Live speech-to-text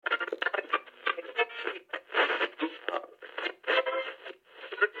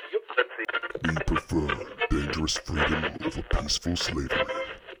prefer dangerous freedom over peaceful slavery.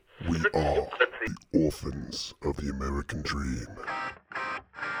 We are the orphans of the American dream.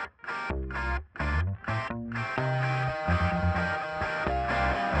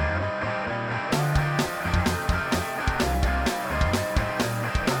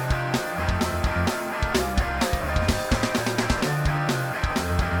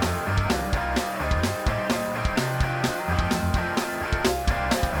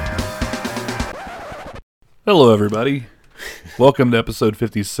 Hello, everybody. Welcome to episode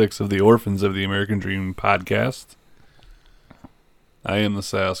 56 of the Orphans of the American Dream podcast. I am the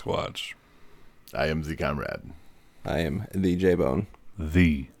Sasquatch. I am the Comrade. I am the J-Bone.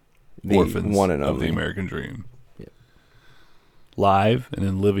 The Orphans one and of the only. American Dream. Yep. Live and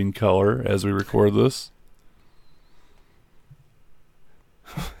in living color as we record this.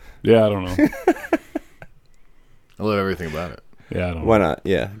 Yeah, I don't know. I love everything about it. Yeah, I don't know. Why not?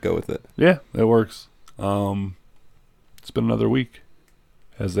 Yeah, go with it. Yeah, that works. It's been another week,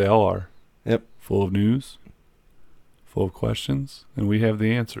 as they all are. Yep. Full of news, full of questions, and we have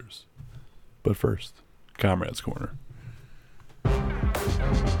the answers. But first, Comrade's Corner.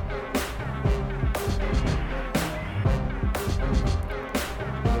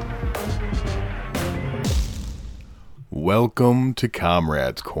 Welcome to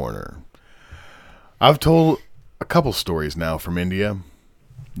Comrade's Corner. I've told a couple stories now from India.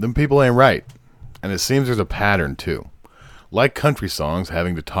 Them people ain't right. And it seems there's a pattern, too. Like country songs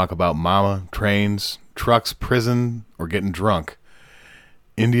having to talk about mama, trains, trucks, prison, or getting drunk,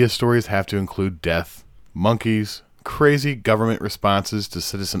 India stories have to include death, monkeys, crazy government responses to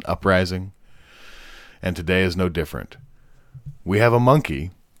citizen uprising. And today is no different. We have a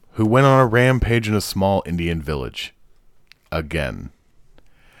monkey who went on a rampage in a small Indian village. Again.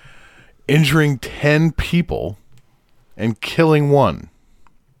 Injuring 10 people and killing one.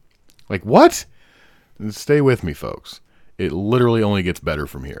 Like, what? Stay with me, folks. It literally only gets better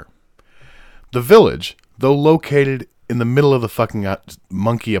from here. The village, though located in the middle of the fucking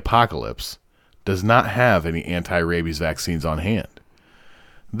monkey apocalypse, does not have any anti-rabies vaccines on hand.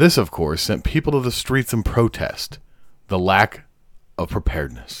 This, of course, sent people to the streets in protest. The lack of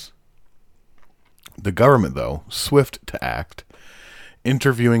preparedness. The government, though, swift to act,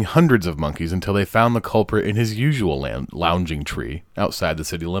 interviewing hundreds of monkeys until they found the culprit in his usual lounging tree outside the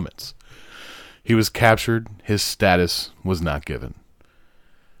city limits. He was captured. His status was not given.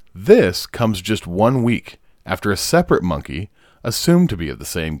 This comes just 1 week after a separate monkey, assumed to be of the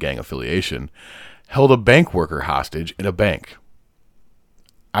same gang affiliation, held a bank worker hostage in a bank.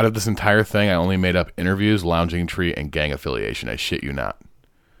 Out of this entire thing, I only made up interviews, lounging tree, and gang affiliation. I shit you not.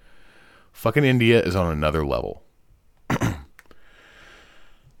 Fucking India is on another level.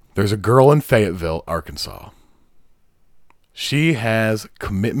 There's a girl in Fayetteville, Arkansas. She has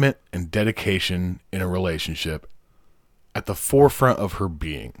commitment and dedication in a relationship at the forefront of her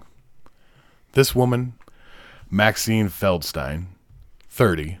being. This woman, Maxine Feldstein,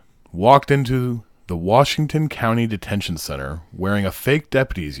 30, walked into the Washington County Detention Center wearing a fake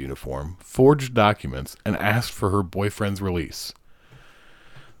deputy's uniform, forged documents, and asked for her boyfriend's release.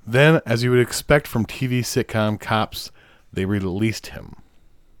 Then, as you would expect from TV sitcom cops, they released him.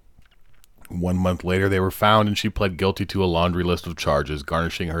 1 month later, they were found, and she pled guilty to a laundry list of charges,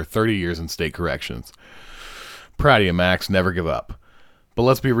 garnishing her 30 years in state corrections. Proud of you, Max. Never give up. But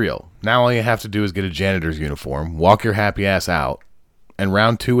let's be real. Now all you have to do is get a janitor's uniform, walk your happy ass out, and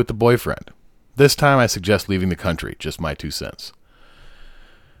round 2 with the boyfriend. This time, I suggest leaving the country. Just my 2 cents.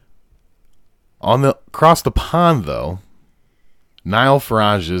 Across the pond, though, Nigel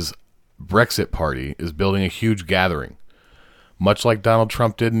Farage's Brexit party is building a huge gathering, much like Donald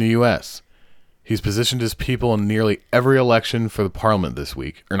Trump did in the U.S., He's positioned his people in nearly every election for the parliament this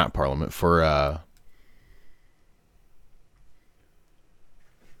week. Or not parliament, for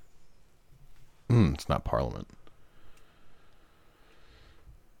it's not parliament.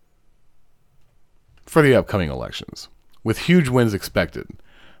 For the upcoming elections. With huge wins expected.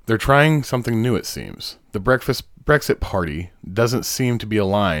 They're trying something new, it seems. The Brexit party doesn't seem to be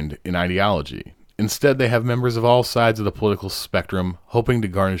aligned in ideology. Instead, they have members of all sides of the political spectrum hoping to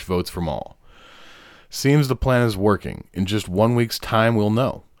garnish votes from all. Seems the plan is working. In just 1 week's time, we'll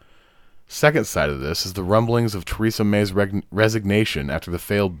know. Second side of this is the rumblings of Theresa May's resignation after the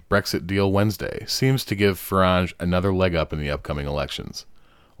failed Brexit deal Wednesday. Seems to give Farage another leg up in the upcoming elections.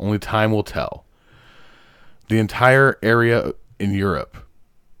 Only time will tell. The entire area in Europe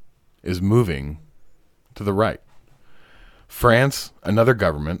is moving to the right. France, another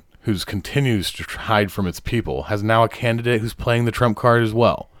government who continues to hide from its people, has now a candidate who's playing the Trump card as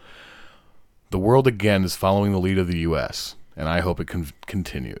well. The world again is following the lead of the U.S., and I hope it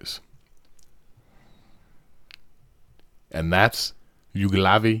continues. And that's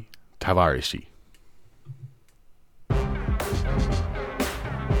Yugolavi Tavaresi.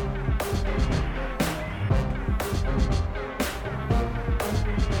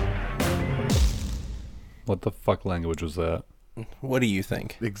 What the fuck language was that? What do you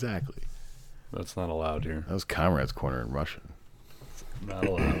think? Exactly. That's not allowed here. That was Comrade's Corner in Russian. Not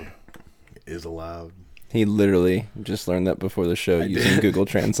allowed. It is allowed. He literally just learned that before the show using Google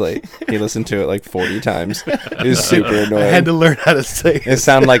Translate. He listened to it like 40 times. It was super annoying. I had to learn how to say It it.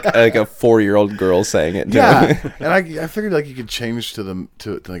 sounded like a 4-year-old girl saying it. To him. And I figured like you could change to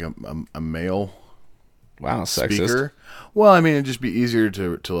like a male Wow, sexist. speaker. Well, I mean, it'd just be easier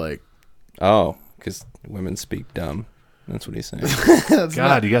to like. Oh, because women speak dumb. That's what he's saying.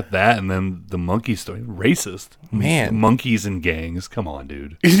 God, you got that, and then the monkey story. Racist. Man. Monkeys and gangs. Come on,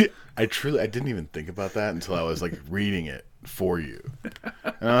 dude. I didn't even think about that until I was like reading it for you,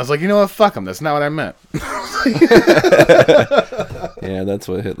 and I was like, you know what? Fuck them. That's not what I meant. Yeah, that's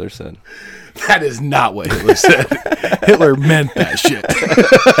what Hitler said. That is not what Hitler said. Hitler meant that shit.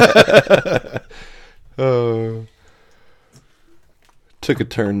 Took a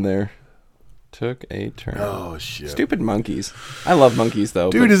turn there. Took a turn. Oh shit. Stupid monkeys. I love monkeys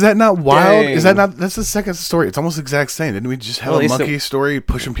though. Dude, but is that not wild? Dang. Is that not? That's the second story. It's almost the exact same. Didn't we just have Well, at a least monkey story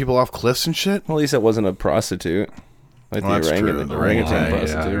pushing people off cliffs and shit? well, at least it wasn't a prostitute. Like Well, that's the true. orangutan, The orangutan orangutan,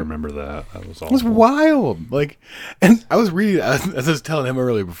 prostitute. Yeah, I remember that. That was It was awful. wild. Like, and I was reading, as I was telling him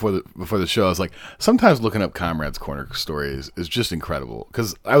earlier before the show, I was like, sometimes looking up Comrade's Corner stories is just incredible.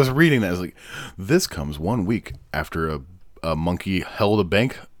 Because I was reading that, I was like, this comes 1 week after a monkey held a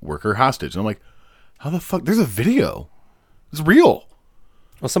bank worker hostage. And I'm like, how the fuck? There's a video. It's real.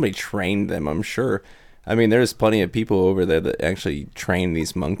 Well, somebody trained them, I'm sure. I mean, there's plenty of people over there that actually train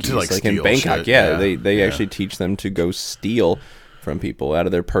these monkeys. To, like, in steal Bangkok, shit. yeah, Yeah. they Yeah. actually teach them to go steal from people out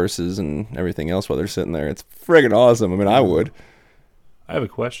of their purses and everything else while they're sitting there. It's friggin' awesome. I mean, I would. I have a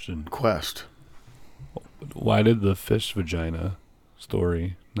question. Quest. Why did the fish vagina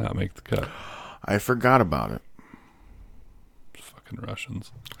story not make the cut? I forgot about it. Fucking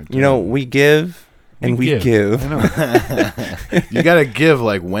Russians. You know, we give and we give. I know. You got to give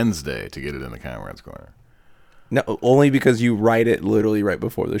like Wednesday to get it in the Comrade's Corner. No, only because you write it literally right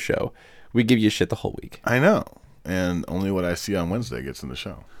before the show. We give you shit the whole week. I know. And only what I see on Wednesday gets in the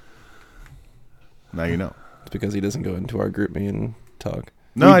show. Now you know. It's because he doesn't go into our group me and talk.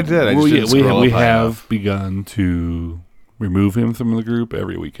 No, I did. I just didn't scroll we up high have enough. begun to remove him from the group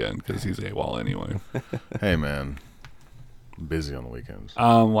every weekend because he's AWOL anyway. Hey, man. I'm busy on the weekends.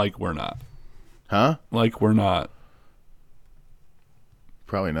 Like we're not. Huh? Like we're not.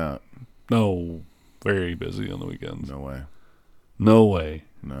 Probably not. No, very busy on the weekends. No way. No way.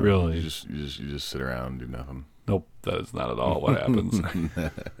 No. Really? You just sit around and do nothing. Nope, that is not at all what happens.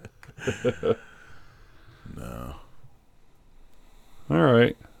 No. All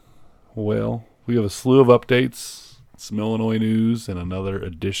right. Well, we have a slew of updates, some Illinois news, and another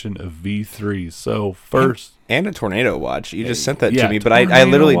edition of V3. So first, And a tornado watch. You just sent that Yeah, to me, but I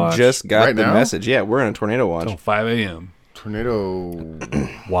tornado literally watch. just got Right the now? message. Yeah, we're in a tornado watch. till 5 a.m. Tornado.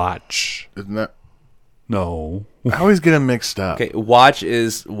 Watch. Isn't that? No. I always get them mixed up. Okay, watch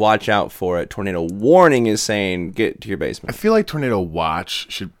is watch out for it. Tornado warning is saying get to your I basement. feel like tornado watch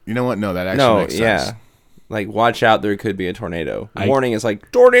should. You know what? No, that actually No, makes sense. yeah. Like watch out, there could be a tornado. I- Warning is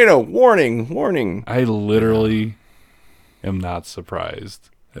like tornado, warning, warning. I literally am not surprised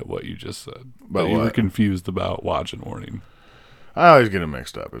at what you just said. About But you were what? confused about watch and warning. I always get them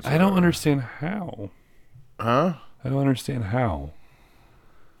mixed up. It's I don't whatever. understand how. Huh? I don't understand how.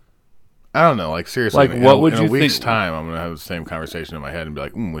 I don't know. Like seriously, Like, what would in you a week's think- time? I'm gonna have the same conversation in my head and be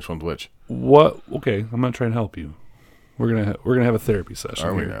like, which one's which? What? Okay, I'm not trying to help you. We're gonna have a therapy session.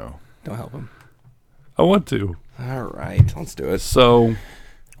 Are we here. now? Don't help him. I want to. All right, let's do it. So,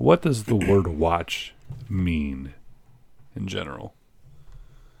 what does the word watch mean in general?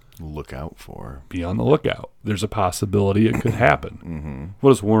 Look out for. Be on the lookout. There's a possibility it could happen. What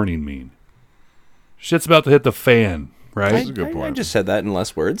does warning mean? Shit's about to hit the fan, right? That's a good I point. just said that in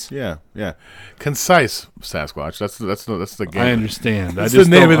less words. Yeah, yeah. Concise Sasquatch. That's the game. I understand. That's I just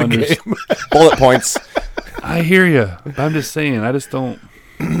the name don't of the understand. game. Bullet points. I hear you. I'm just saying. I just don't.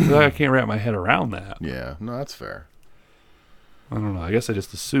 I can't wrap my head around that. Yeah, no, that's fair. I don't know. I guess I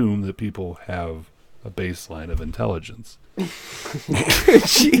just assume that people have a baseline of intelligence.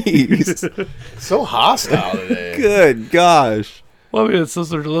 Jeez. So hostile today. Good gosh. Well, I mean,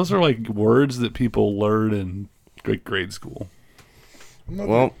 those are like words that people learn in grade school.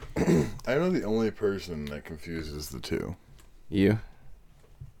 Well, I know the only person that confuses the two. you.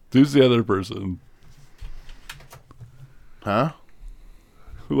 Who's the other person? Huh?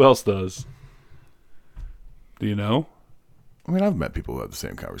 Who else does? Do you know? I mean, I've met people who have the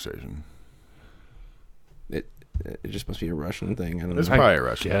same conversation. It just must be a Russian thing. I don't It's know. probably a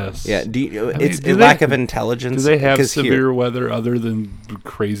Russian. Yes. Yeah, it's do a they- lack of intelligence. Do they have 'cause severe here- weather other than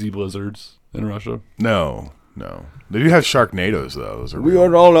crazy blizzards in Russia? No. They do have Sharknadoes, though. Those are We real.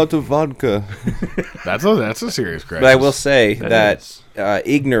 are all out of vodka. That's a serious crisis. But I will say That that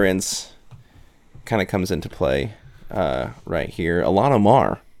ignorance kind of comes into play right here. Alana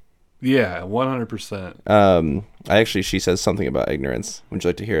Marr. Yeah, 100%. She says something about ignorance. Would you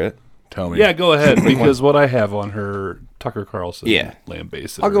like to hear it? Tell me. Yeah, go ahead, because what I have on her, Tucker Carlson, Yeah.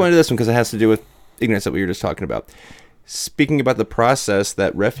 lambasted I'll go her. into this one because it has to do with ignorance that we were just talking about. Speaking about the process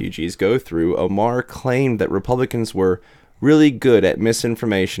that refugees go through, Omar claimed that Republicans were really good at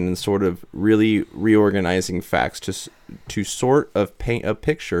misinformation and sort of really reorganizing facts to sort of paint a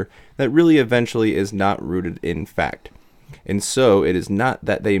picture that really eventually is not rooted in fact. And so it is not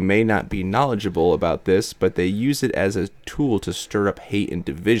that they may not be knowledgeable about this, but they use it as a tool to stir up hate and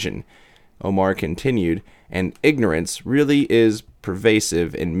division. Omar continued, and ignorance really is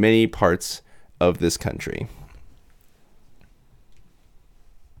pervasive in many parts of this country.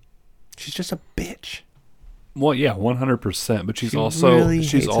 She's just a bitch. Well, yeah, 100%. But she's She also really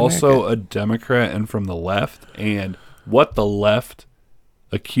she's hates also America. a Democrat and from the left. And what the left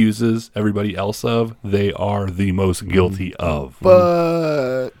accuses everybody else of, they are the most guilty of.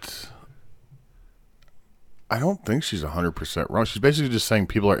 But I don't think she's 100% wrong. She's basically just saying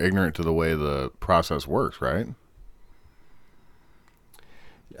people are ignorant to the way the process works, right?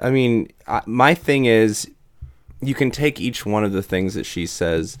 I mean, my thing is, you can take each one of the things that she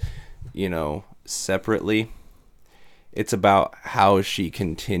says, separately. It's about how she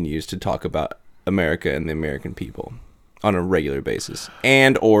continues to talk about America and the American people on a regular basis,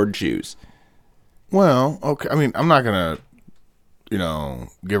 and or Jews. Well, okay. I mean, I'm not going to,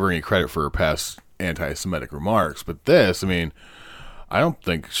 give her any credit for her past anti-Semitic remarks, but this, I mean, I don't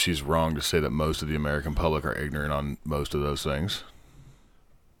think she's wrong to say that most of the American public are ignorant on most of those things.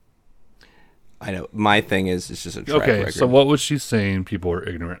 I know. My thing is, it's just a track Okay, record. so what was she saying people are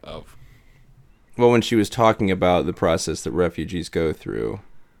ignorant of? Well, when she was talking about the process that refugees go through,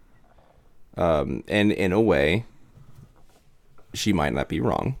 and in a way, she might not be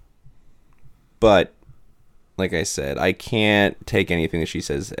wrong. But, like I said, I can't take anything that she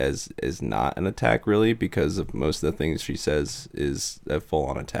says as not an attack, really, because of most of the things she says is a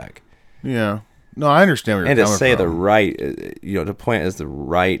full-on attack. Yeah. No, I understand where you're And to coming say from. the right, to point as the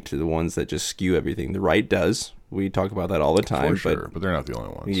right to the ones that just skew everything. The right does. We talk about that all the time. For sure, but they're not the only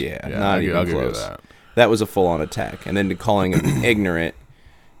ones. Yeah, not I'll even give you close. that. That was a full-on attack. And then to calling him ignorant,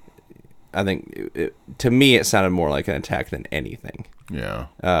 I think, to me, it sounded more like an attack than anything. Yeah.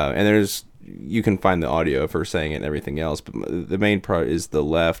 And you can find the audio of her saying it and everything else, but the main part is the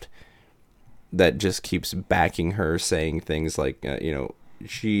left that just keeps backing her, saying things like,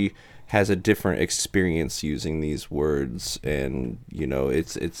 she has a different experience using these words, and it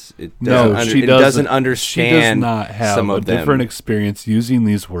doesn't understand. She does not have some a of them. different experience using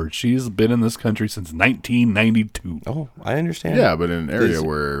these words. She's been in this country since 1992. Oh, I understand. Yeah, but in an area Is-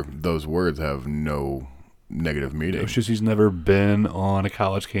 where those words have no negative meaning. She's never been on a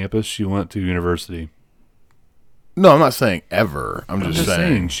college campus. She went to university. No, I'm not saying ever. I'm I'm just just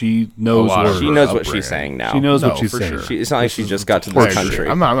saying. saying she knows lot of words. She her knows what upbringing. she's saying now. She knows No, what she's for saying. sure. It's not like she just got to I this agree. country.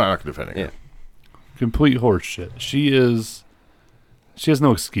 I'm not defending Yeah. her. Complete horse shit. She has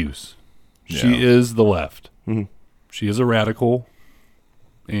no excuse. She Yeah. is the left. Mhm. She is a radical,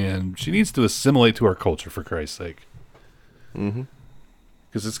 and she needs to assimilate to our culture, for Christ's sake. Mhm.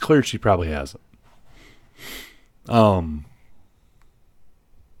 Because it's clear she probably hasn't.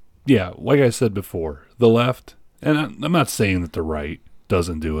 Yeah, like I said before, the left, and I'm not saying that the right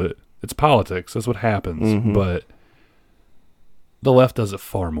doesn't do it. It's politics. That's what happens. Mhm. But the left does it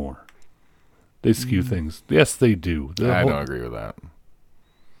far more. They skew things. Yes, they do. I don't agree with that.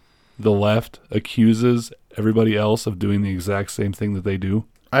 The left accuses everybody else of doing the exact same thing that they do.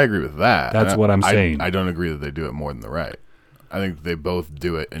 I agree with that. That's what I'm saying. I don't agree that they do it more than the right. I think they both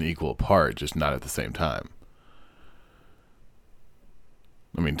do it an equal part, just not at the same time.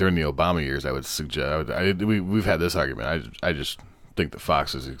 I mean, during the Obama years, I would suggest we've had this argument. I just think that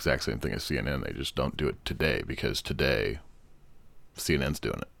Fox is the exact same thing as CNN. They just don't do it today because today CNN's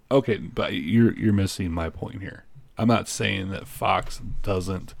doing it. Okay, but you're missing my point here. I'm not saying that Fox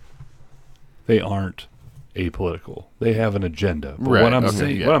doesn't. They aren't apolitical. They have an agenda. But Right, what I'm okay,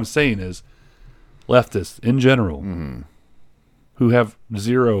 saying, yeah. what I'm saying is, leftists in general, who have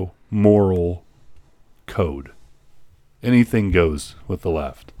zero moral code, anything goes with the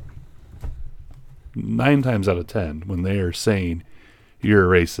left. 9 times out of 10, when they are saying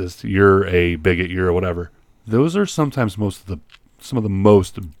you're a racist, you're a bigot, you're a whatever, those are sometimes some of the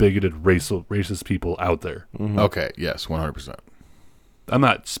most bigoted racist people out there. Okay, yes, 100%. I'm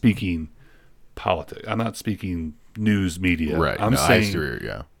not speaking politics. I'm not speaking news media. Right. I'm no, I saying see where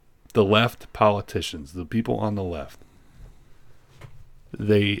yeah. the left politicians, the people on the left,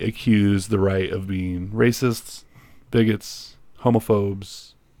 they accuse the right of being racists, bigots,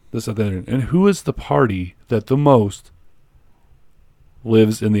 homophobes, this, that, that. And who is the party that the most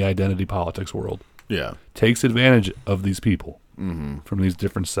lives in the identity politics world? Yeah. Takes advantage of these people from these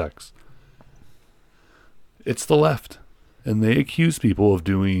different sects. It's the left. And they accuse people of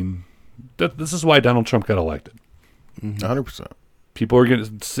doing... This is why Donald Trump got elected. 100%. People are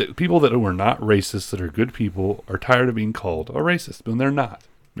getting people that were not racist, that are good people, are tired of being called a racist, but they're not.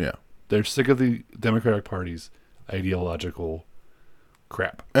 Yeah. They're sick of the Democratic Party's ideological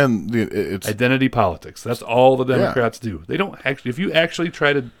crap. And it's Identity politics. That's all the Democrats do. They don't actually. If you actually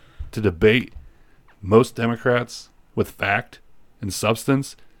try to debate most Democrats with fact and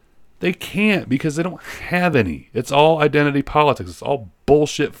substance, they can't because they don't have any. It's all identity politics. It's all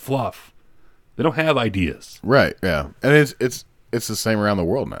bullshit fluff. They don't have ideas. right, yeah. And it's the same around the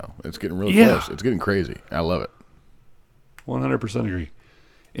world now. It's getting really Yeah. close. It's getting crazy. I love it. 100% agree.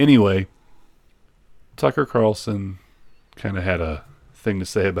 Anyway, Tucker Carlson kind of had a thing to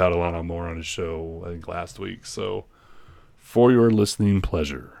say about Ilhan Moore on his show, I think, last week. So, for your listening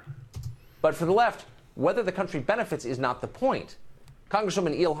pleasure. But for the left, whether the country benefits is not the point.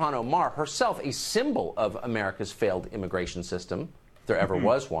 Congresswoman Ilhan Omar, herself a symbol of America's failed immigration system, if there ever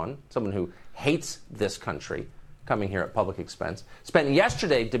was one, someone who hates this country, coming here at public expense, spent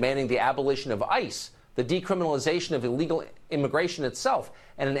yesterday demanding the abolition of ICE, the decriminalization of illegal immigration itself,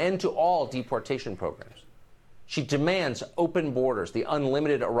 and an end to all deportation programs. She demands open borders, the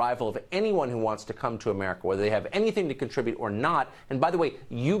unlimited arrival of anyone who wants to come to America, whether they have anything to contribute or not. And by the way,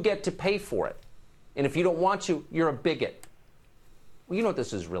 you get to pay for it. And if you don't want to, you're a bigot. Well, you know what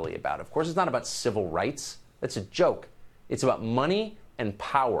this is really about. Of course, it's not about civil rights. That's a joke. It's about money and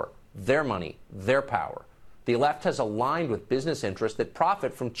power. Their money, their power. The left has aligned with business interests that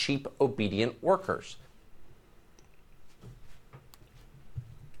profit from cheap, obedient workers.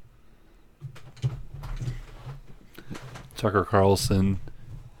 Tucker Carlson,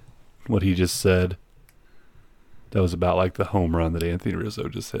 what he just said, that was about like the home run that Anthony Rizzo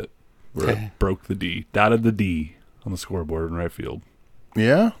just hit. Where it broke the D, dotted the D on the scoreboard in right field.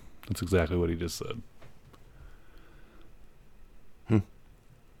 Yeah? That's exactly what he just said.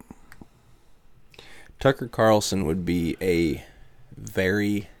 Tucker Carlson would be a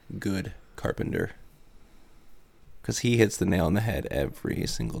very good carpenter. Because he hits the nail on the head every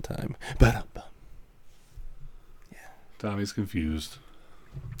single time. Tommy's confused.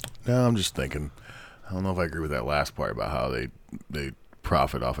 No, I'm just thinking. I don't know if I agree with that last part about how they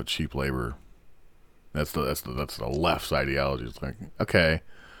profit off of cheap labor. That's the left's ideology. It's like, okay,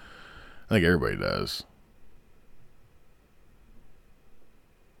 I think everybody does.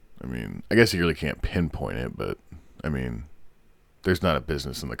 I mean, I guess you really can't pinpoint it, but I mean, there's not a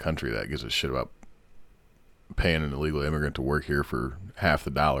business in the country that gives a shit about paying an illegal immigrant to work here for half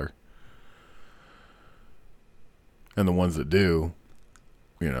the dollar. And the ones that do,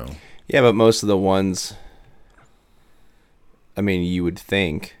 you know. Yeah, but most of the ones, I mean, you would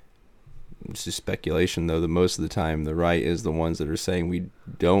think, it's just speculation though, that most of the time the right is the ones that are saying we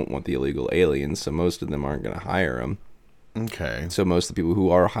don't want the illegal aliens, so most of them aren't going to hire them. Okay. So most of the people who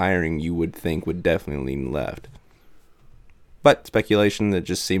are hiring, you would think, would definitely lean left. But speculation, that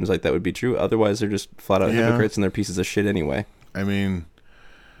just seems like that would be true. Otherwise, they're just flat out hypocrites and they're pieces of shit anyway. I mean,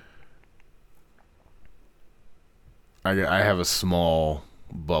 I have a small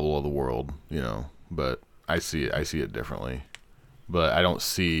bubble of the world, you know, but I see it differently. But I don't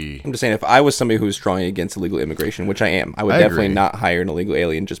see. I'm just saying, if I was somebody who was strongly against illegal immigration, which I am, I would definitely not hire an illegal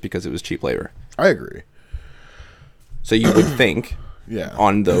alien just because it was cheap labor. I agree. So you would think, Yeah.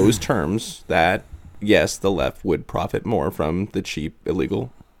 on those terms, that yes, the left would profit more from the cheap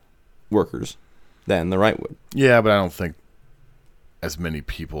illegal workers than the right would. Yeah, but I don't think as many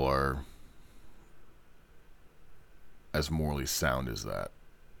people are as morally sound as that.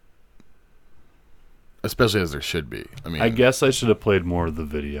 Especially as there should be. I mean, I guess I should have played more of the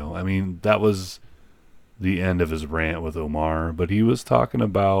video. I mean, that was the end of his rant with Omar, but he was talking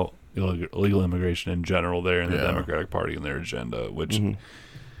about illegal immigration in general there in the Democratic Party and their agenda, which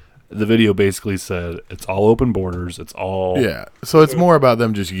the video basically said it's all open borders. It's all... Yeah. So it's more about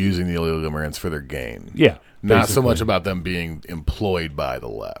them just using the illegal immigrants for their gain. Yeah. Not so basically. much about them being employed by the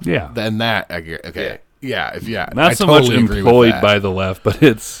left. Yeah. Then that, okay. Not so much employed by the left, but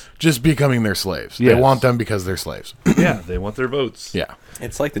it's just becoming their slaves. Yes. They want them because they're slaves. yeah, they want their votes. Yeah.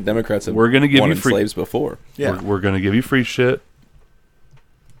 It's like the Democrats have We're gonna give you wanted free slaves before. Yeah. We're going to give you free shit,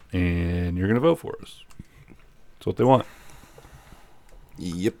 and you're going to vote for us. That's what they want.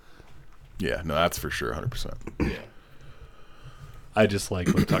 Yep. Yeah, no, that's for sure, 100%. I just like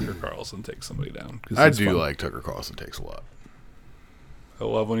when Tucker Carlson takes somebody down. 'Cause I it's do fun. like Tucker Carlson takes a lot. I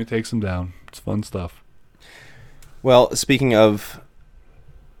love when he takes them down. It's fun stuff. Well, speaking of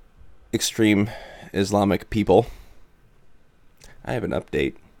extreme Islamic people, I have an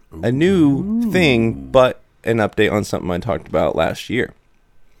update. A new thing, but an update on something I talked about last year.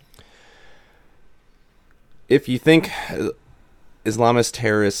 If you think Islamist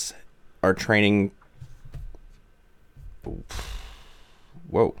terrorists are training...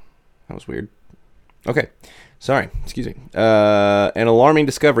 Whoa, that was weird. Okay, sorry, excuse me. An alarming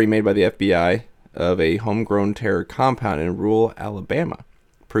discovery made by the FBI of a homegrown terror compound in rural Alabama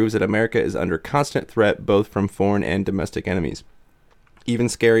proves that America is under constant threat both from foreign and domestic enemies. Even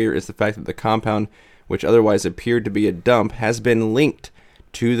scarier is the fact that the compound, which otherwise appeared to be a dump, has been linked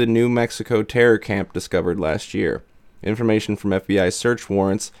to the New Mexico terror camp discovered last year. Information from FBI search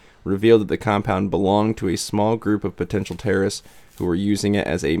warrants revealed that the compound belonged to a small group of potential terrorists who were using it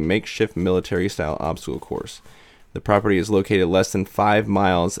as a makeshift military-style obstacle course. The property is located less than 5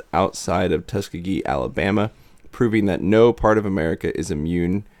 miles outside of Tuskegee, Alabama, proving that no part of America is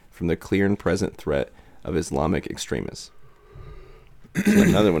immune from the clear and present threat of Islamic extremists. So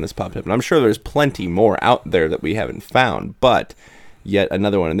another one has popped up, and I'm sure there's plenty more out there that we haven't found, but yet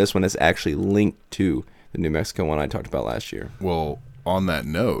another one, and this one is actually linked to the New Mexico one I talked about last year. Well, on that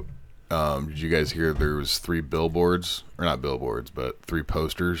note, did you guys hear there was 3 billboards, or not billboards, but 3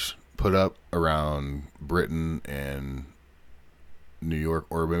 posters put up around Britain and New York,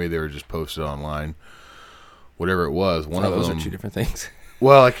 or maybe they were just posted online, whatever it was. One of those them are 2 different things.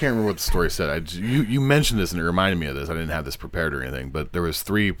 Well, I can't remember what the story said. You mentioned this and it reminded me of this. I didn't have this prepared or anything, but there was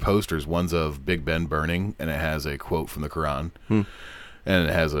 3 posters. One's of Big Ben burning, and it has a quote from the Quran, and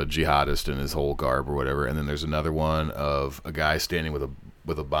it has a jihadist in his whole garb or whatever. And then there's another one of a guy standing with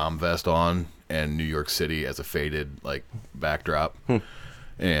a bomb vest on, and New York City as a faded backdrop.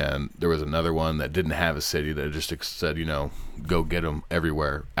 And there was another one that didn't have a city, that just said, go get them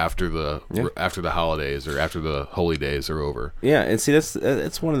everywhere after the holidays or after the holy days are over. Yeah, and see,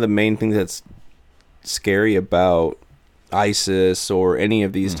 that's one of the main things that's scary about ISIS or any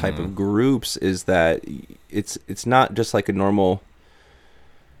of these type of groups, is that it's not just like a normal...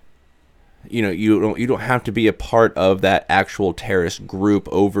 you don't have to be a part of that actual terrorist group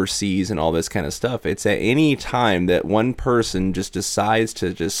overseas and all this kind of stuff. It's at any time that one person just decides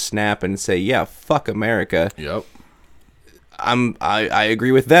to just snap and say, yeah, fuck America. Yep. I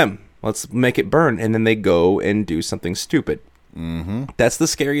agree with them. Let's make it burn. And then they go and do something stupid. Mm-hmm. That's the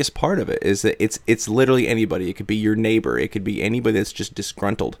scariest part of it, is that it's literally anybody. It could be your neighbor. It could be anybody that's just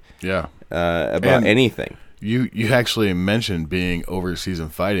disgruntled about anything. You actually mentioned being overseas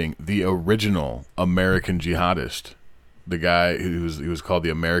and fighting. The original American jihadist, the guy who was called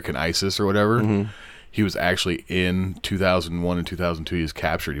the American ISIS or whatever, he was actually in 2001 and 2002. He was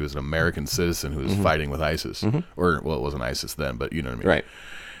captured. He was an American citizen who was fighting with ISIS. Or, well, it wasn't ISIS then, but you know what I mean. Right.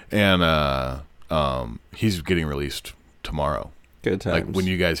 And he's getting released tomorrow. Good times. Like, when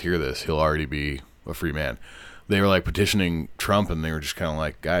you guys hear this, he'll already be a free man. They were petitioning Trump, and they were just kind of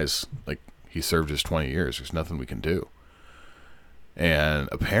like, guys, he served his 20 years. There's nothing we can do. And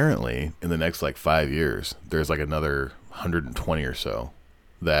apparently, in the next 5 years, there's another 120 or so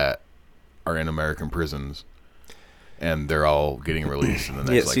that are in American prisons, and they're all getting released in the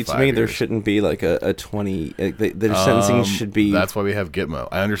next 5 years. To me, there shouldn't be a 20. The sentencing should be. That's why we have Gitmo.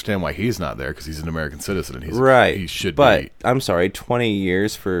 I understand why he's not there, because he's an American citizen, and he should be. But I'm sorry, 20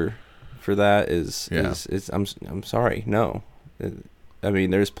 years for that is I'm sorry, no. I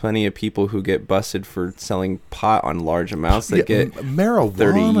mean, there's plenty of people who get busted for selling pot on large amounts that get marijuana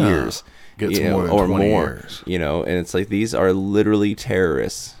 30 years, gets more than 20 years. And it's these are literally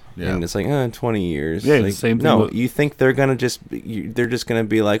terrorists. Yeah. And it's 20 years. Yeah, the same thing. No, you think they're gonna they're just gonna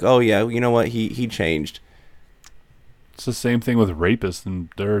be like, oh yeah, you know what, he changed. It's the same thing with rapists, and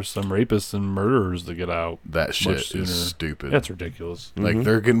there are some rapists and murderers that get out. That shit is stupid. That's ridiculous.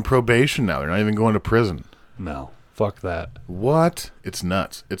 They're getting probation now. They're not even going to prison. No. Fuck that. What? It's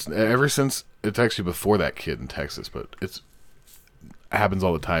nuts. It's ever since, it's actually before that kid in Texas, but it happens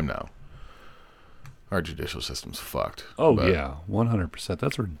all the time now. Our judicial system's fucked. Oh, yeah. 100%.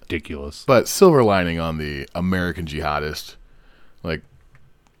 That's ridiculous. But silver lining on the American jihadist,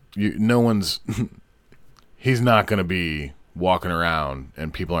 no one's, he's not going to be walking around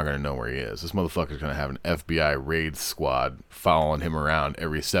and people aren't going to know where he is. This motherfucker's going to have an FBI raid squad following him around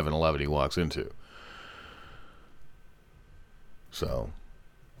every 7-Eleven he walks into. So,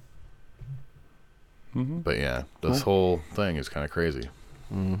 but yeah, this whole thing is kind of crazy.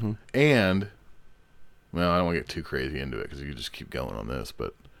 And, well, I don't want to get too crazy into it because you can just keep going on this,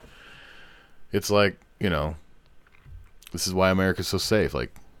 but it's like, you know, this is why America's so safe.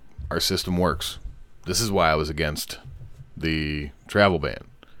 Like, our system works. This is why I was against the travel ban.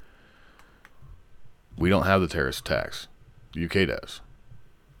 We don't have the terrorist attacks. The UK does.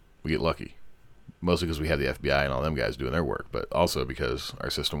 We get lucky. Mostly because we have the FBI and all them guys doing their work, but also because our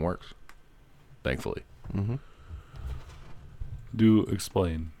system works. Thankfully. Do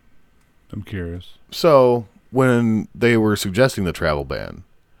explain. I'm curious. So, when they were suggesting the travel ban,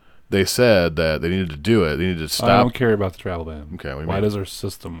 they said that they needed to do it. They needed to stop. I don't care about the travel ban. Okay, why does our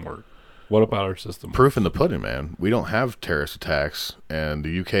system work? What about our system? Proof in the pudding, man. We don't have terrorist attacks, and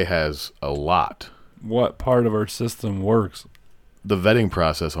the UK has a lot. What part of our system works? The vetting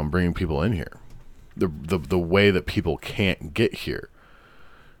process on bringing people in here. The way that people can't get here.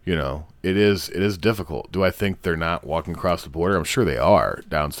 You know, it is difficult. Do I think they're not walking across the border? I'm sure they are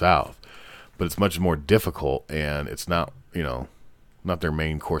down south. But it's much more difficult, and it's not, you know, not their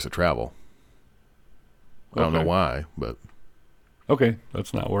main course of travel. I don't know why, but... Okay,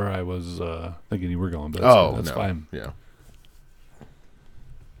 that's not where I was thinking you were going, but that's no. fine. Yeah.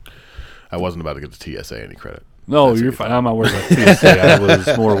 I wasn't about to get the TSA any credit. No, you're fine. I'm not worried about TSA. I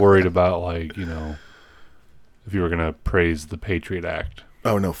was more worried about, like, you know, if you were going to praise the Patriot Act.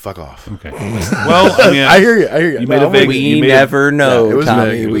 Oh, no, fuck off. Okay. Well, I mean, I hear you. You made a vague, We never know, it was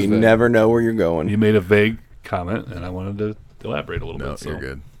Tommy. vague. It was We vague. never know where you're going. You made a vague comment, and I wanted to elaborate a little No, bit. So. you're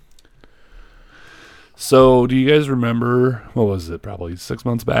good. So, do you guys remember, what was it, probably 6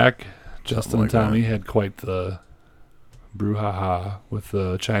 months back? Justin like and Tommy had quite the brouhaha with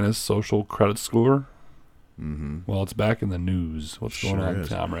China's social credit score. Well, it's back in the news. What's going on, is.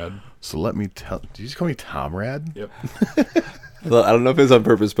 Comrade? So let me tell... Did you just call me Tomrad? Yep. Well, I don't know if it's on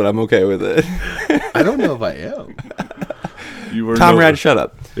purpose, but I'm okay with it. I don't know if I am. You were Tomrad, shut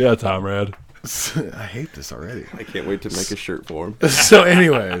up. Yeah, Tomrad. I hate this already. I can't wait to make a shirt for him. So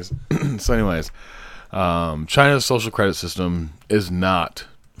anyways, China's social credit system is not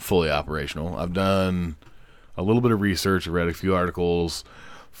fully operational. I've done a little bit of research. I read a few articles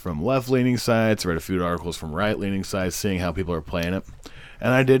from left-leaning sites. I read a few articles from right-leaning sites, seeing how people are playing it.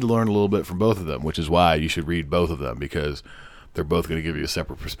 And I did learn a little bit from both of them, which is why you should read both of them, because they're both going to give you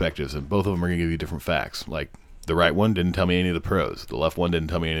separate perspectives, and both of them are going to give you different facts. Like, the right one didn't tell me any of the pros. The left one didn't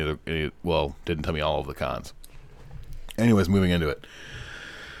tell me didn't tell me all of the cons. Anyways, moving into it.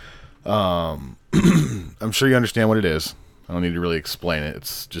 I'm sure you understand what it is. I don't need to really explain it.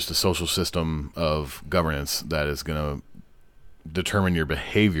 It's just a social system of governance that is going to determine your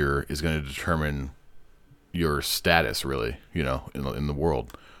behavior, is going to determine your status, really, you know, in the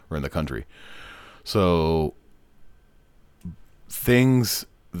world or in the country. So things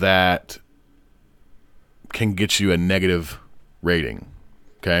that can get you a negative rating,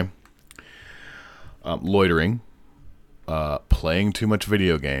 okay? Loitering, playing too much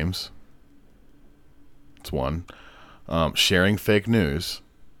video games, it's one. Sharing fake news,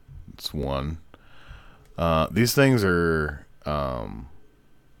 it's one. These things are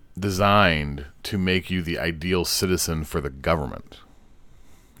designed to make you the ideal citizen for the government.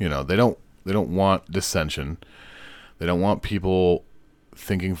 You know, they don't want dissension. They don't want people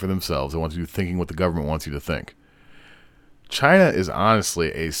thinking for themselves. They want you thinking what the government wants you to think. China is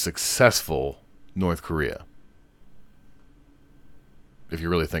honestly a successful North Korea, if you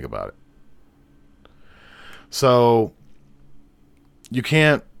really think about it. So you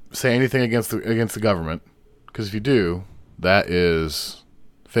can't say anything against the government, because if you do, that is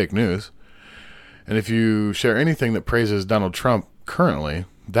fake news. And if you share anything that praises Donald Trump currently,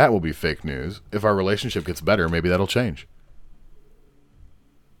 that will be fake news. If our relationship gets better, maybe that'll change.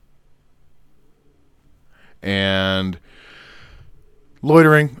 And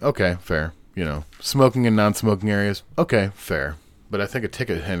loitering, okay, fair. You know, smoking in non-smoking areas, okay, fair. But I think a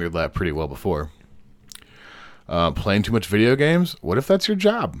ticket handled that pretty well before. Playing too much video games, what if that's your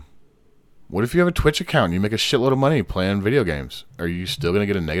job? What if you have a Twitch account and you make a shitload of money playing video games? Are you still going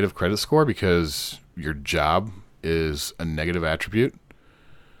to get a negative credit score because your job is a negative attribute?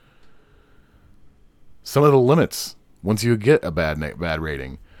 Some of the limits, once you get a bad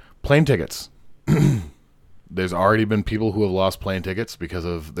rating. Plane tickets. There's already been people who have lost plane tickets because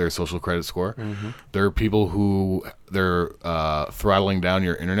of their social credit score. Mm-hmm. There are people who they're throttling down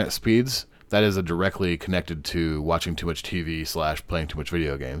your internet speeds. That is directly connected to watching too much TV / playing too much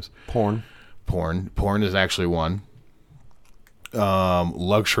video games. Porn Porn is actually one.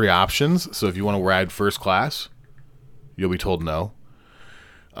 Luxury options. So if you want to ride first class, you'll be told no.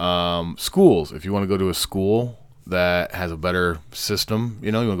 Schools. If you want to go to a school that has a better system,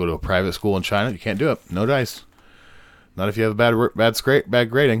 you want to go to a private school in China, you can't do it. No dice. Not if you have a bad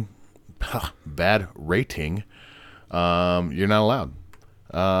grading, bad rating. You're not allowed.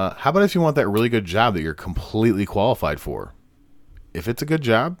 How about if you want that really good job that you're completely qualified for? If it's a good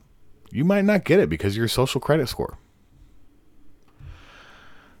job, you might not get it because of your social credit score.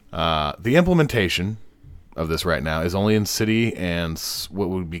 The implementation of this right now is only in city and what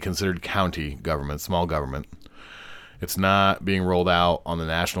would be considered county government, small government. It's not being rolled out on the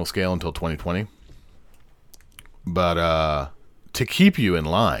national scale until 2020. But to keep you in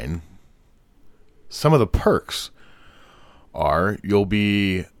line, some of the perks are you'll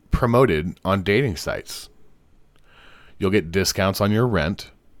be promoted on dating sites. You'll get discounts on your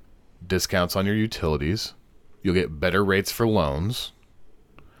rent, discounts on your utilities. You'll get better rates for loans.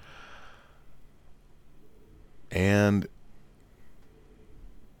 And,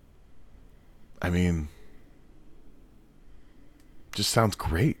 I mean, just sounds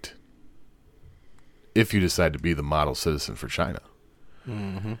great if you decide to be the model citizen for China.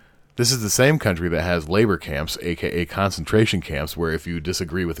 Mm-hmm. This is the same country that has labor camps, a.k.a. concentration camps, where if you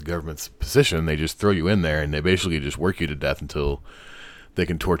disagree with the government's position, they just throw you in there and they basically just work you to death until they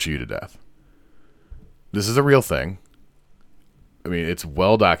can torture you to death. This is a real thing. I mean, it's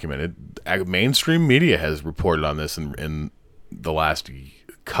well documented. Mainstream media has reported on this in the last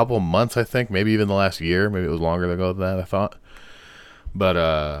couple months, I think. Maybe even the last year. Maybe it was longer ago than that, I thought.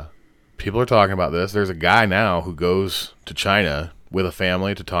 But people are talking about this. There's a guy now who goes to China with a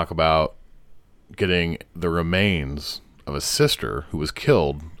family to talk about getting the remains of a sister who was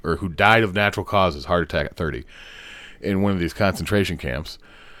killed or who died of natural causes, heart attack at 30, in one of these concentration camps.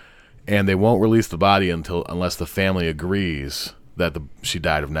 And they won't release the body unless the family agrees that she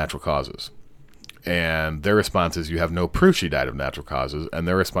died of natural causes. And their response is, you have no proof she died of natural causes. And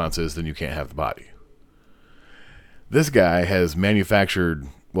their response is, then you can't have the body. This guy has manufactured,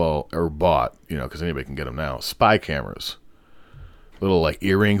 or bought, because anybody can get them now, spy cameras. Little like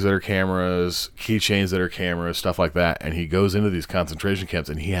earrings that are cameras, keychains that are cameras, stuff like that. And he goes into these concentration camps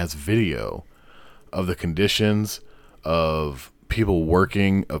and he has video of the conditions of people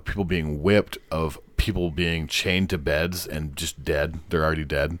working, of people being whipped, of people being chained to beds and just dead. They're already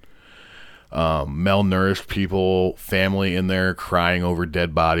dead. Malnourished people, family in there crying over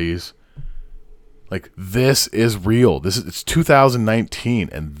dead bodies. Like, this is real. It's 2019,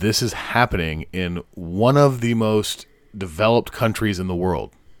 and this is happening in one of the most developed countries in the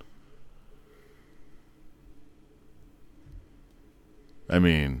world. I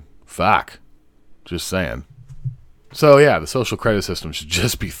mean, fuck. Just saying. So, yeah, the social credit system should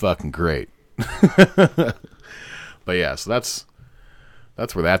just be fucking great. But, yeah, so that's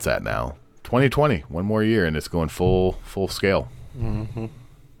where that's at now. 2020, one more year, and it's going full scale. Mm-hmm.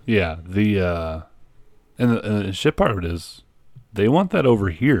 Yeah, and the shit part of it is they want that over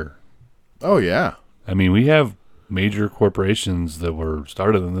here. Oh, yeah. I mean, we have major corporations that were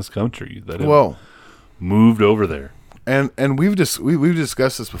started in this country that have moved over there. And we've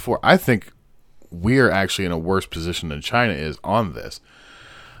discussed this before. I think we are actually in a worse position than China is on this.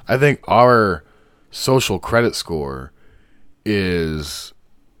 I think our social credit score is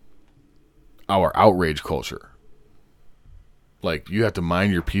our outrage culture. Like, you have to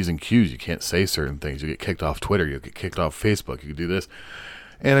mind your P's and Q's. You can't say certain things. You get kicked off Twitter. You get kicked off Facebook. You can do this.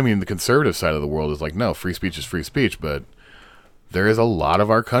 And, I mean, the conservative side of the world is like, no, free speech is free speech. But there is a lot of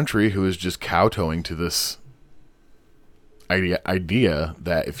our country who is just kowtowing to this idea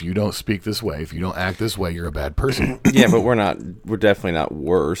that if you don't speak this way, if you don't act this way, you're a bad person. Yeah, but we're definitely not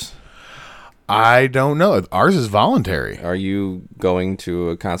worse. I don't know. Ours is voluntary. Are you going to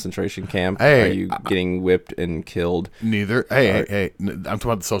a concentration camp? Hey, are you getting whipped and killed? Neither. Hey, I'm talking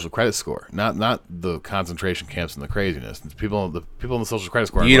about the social credit score, not the concentration camps and the craziness. The people in the social credit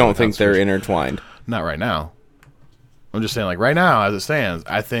score. You don't think they're intertwined? Not right now. I'm just saying, like, right now, as it stands,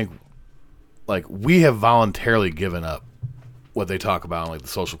 I think, like, we have voluntarily given up what they talk about, like the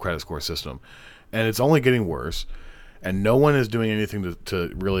social credit score system, and it's only getting worse, and no one is doing anything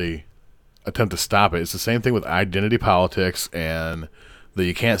to really attempt to stop it. It's the same thing with identity politics and that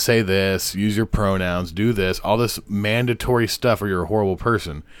you can't say this, use your pronouns, do this, all this mandatory stuff or you're a horrible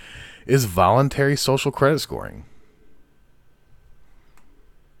person is voluntary social credit scoring.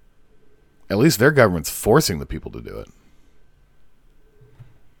 At least their government's forcing the people to do it.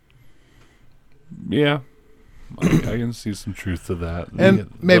 Yeah. I can see some truth to that.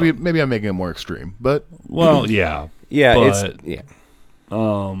 And maybe I'm making it more extreme, but yeah. Yeah,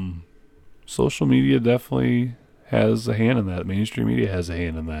 but, social media definitely has a hand in that. Mainstream media has a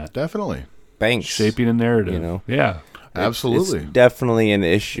hand in that. Definitely. Banks. Shaping a narrative. You know? Yeah. Absolutely. It's definitely an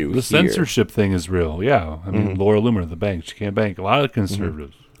issue The here. censorship thing is real. Yeah. I mean, Laura Loomer, the bank. She can't bank. A lot of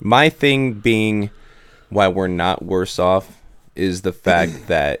conservatives. My thing being why we're not worse off is the fact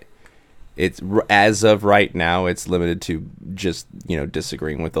that it's, as of right now, it's limited to just,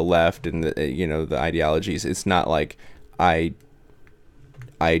 disagreeing with the left and the ideologies. It's not like I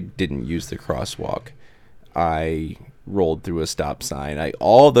didn't use the crosswalk. I rolled through a stop sign.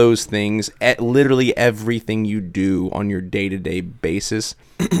 All those things, literally everything you do on your day-to-day basis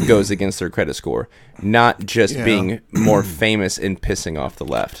goes against their credit score. Not just being more famous and pissing off the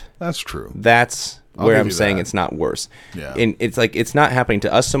left. That's true. That's I'll where give I'm you saying that. it's not worse. Yeah. And it's like, it's not happening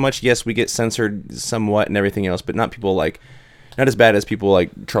to us so much. Yes, we get censored somewhat and everything else, but not as bad as people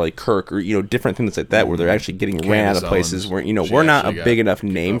like Charlie Kirk or, different things like that, where they're actually getting ran out of Candace places Owens. where, She we're not a actually big got enough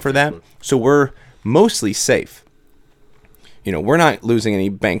kicked name off for that. Facebook. So we're mostly safe. We're not losing any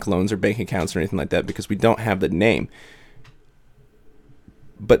bank loans or bank accounts or anything like that because we don't have the name.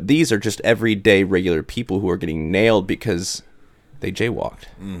 But these are just everyday regular people who are getting nailed because they jaywalked.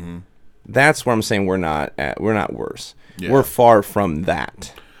 Mm-hmm. That's where I'm saying we're not worse. Yeah. We're far from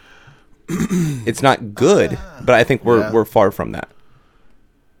that. It's not good, but I think we're far from that.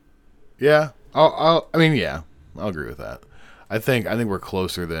 Yeah. I'll agree with that. I think we're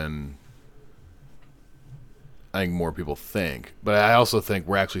closer than I think more people think. But I also think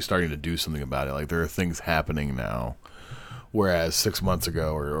we're actually starting to do something about it. Like, there are things happening now, whereas 6 months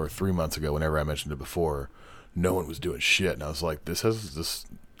ago or 3 months ago, whenever I mentioned it before, no one was doing shit. And I was like, this has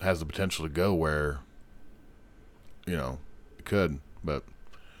the potential to go where, it could. But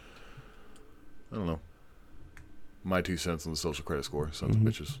I don't know. My 2 cents on the social credit score, sons of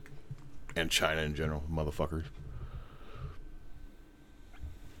bitches. And China in general, motherfuckers.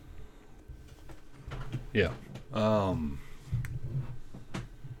 Yeah.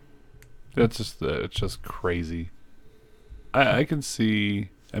 It's just crazy. I can see,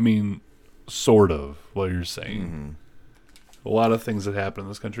 sort of what you're saying. A lot of things that happen in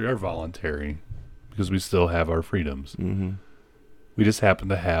this country are voluntary because we still have our freedoms. Mm-hmm. We just happen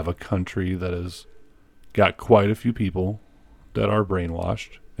to have a country that has got quite a few people that are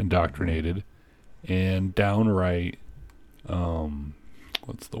brainwashed, indoctrinated, and downright,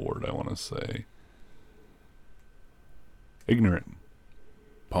 what's the word I want to say? Ignorant.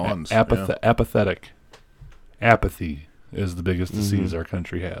 Pawns. Apathetic. Apathy is the biggest disease our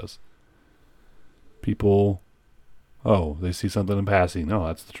country has. People, they see something in passing. No,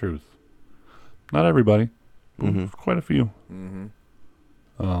 that's the truth. Not everybody. But quite a few.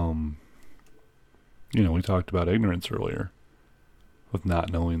 We talked about ignorance earlier with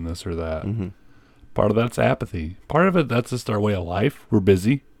not knowing this or that. Part of that's apathy. Part of it, that's just our way of life. We're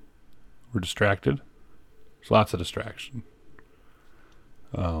busy. We're distracted. There's lots of distraction.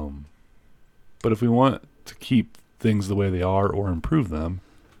 But if we want to keep things the way they are or improve them,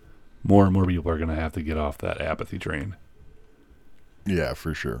 more and more people are going to have to get off that apathy train. Yeah,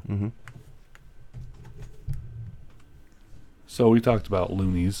 for sure. So we talked about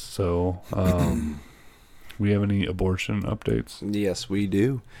loonies. So we have any abortion updates? Yes, we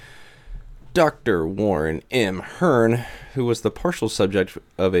do. Dr. Warren M. Hearn, who was the partial subject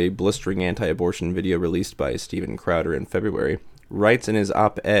of a blistering anti-abortion video released by Steven Crowder in February, writes in his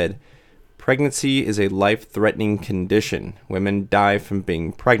op-ed, "Pregnancy is a life-threatening condition. Women die from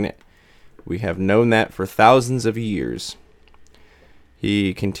being pregnant. We have known that for thousands of years."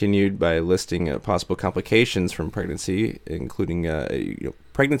 He continued by listing possible complications from pregnancy, including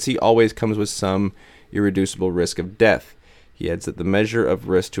pregnancy always comes with some irreducible risk of death. He adds that the measure of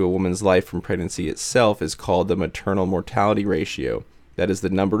risk to a woman's life from pregnancy itself is called the maternal mortality ratio. That is the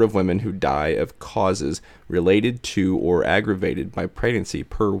number of women who die of causes related to or aggravated by pregnancy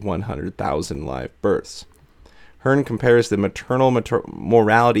per 100,000 live births. Hearn compares the maternal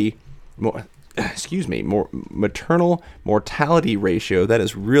mortality ratio, that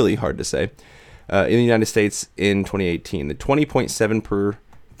is really hard to say, in the United States in 2018, the 20.7 per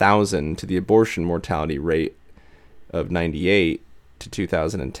thousand to the abortion mortality rate of 98 to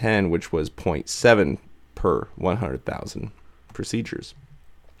 2010, which was 0.7 per 100,000 procedures.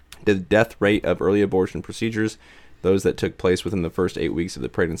 The death rate of early abortion procedures, those that took place within the first 8 weeks of the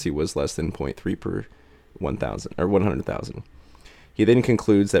pregnancy, was less than 0.3 per 100,000. He then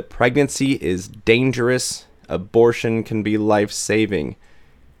concludes that pregnancy is dangerous. Abortion can be life-saving. He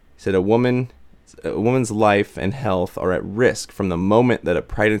said a woman's life and health are at risk from the moment that a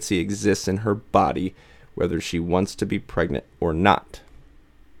pregnancy exists in her body, whether she wants to be pregnant or not.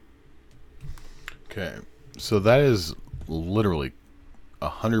 Okay, so that is literally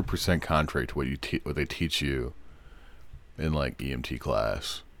 100% contrary to what they teach you in like EMT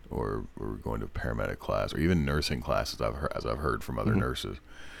class or going to paramedic class or even nursing classes, as I've heard from other nurses,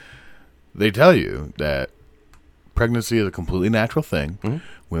 they tell you that pregnancy is a completely natural thing.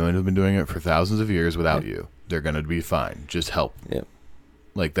 Women have been doing it for thousands of years without you. They're going to be fine. Just help. Yeah.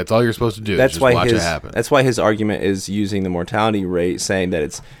 Like, that's all you're supposed to do. That's just why watch it happen. That's why his argument is using the mortality rate, saying that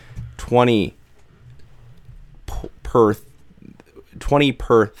it's 20 per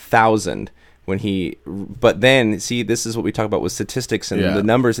 1,000 when he. But then, see, this is what we talk about with statistics and the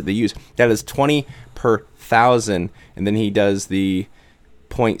numbers that they use. That is 20 per 1,000, and then he does the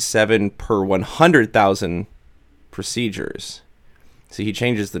 0.7 per 100,000 procedures. So he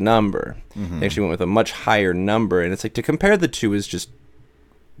changes the number. They actually went with a much higher number, and it's like to compare the two is just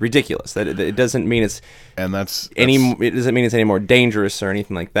ridiculous. That it doesn't mean it's and that's it doesn't mean it's any more dangerous or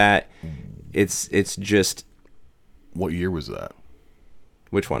anything like that. It's just. What year was that?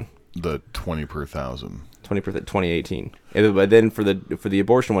 Which one? The 20 per 1,000. 20 per 2018. But then for the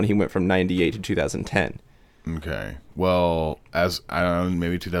abortion one, he went from 98 to 2010. Okay. Well, as I don't know,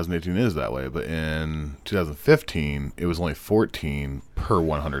 maybe 2018 is that way, but in 2015 it was only 14 per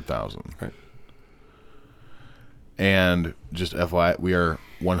 100,000. Right. And just FYI, we are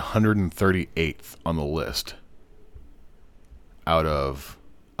 138th on the list out of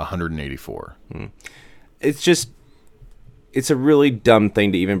 184. It's a really dumb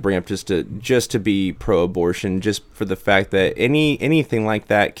thing to even bring up just to be pro-abortion, just for the fact that anything like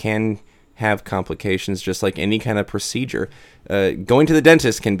that can have complications, just like any kind of procedure. Going to the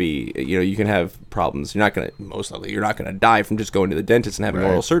dentist can be, you can have problems. Most likely you're not gonna die from just going to the dentist and having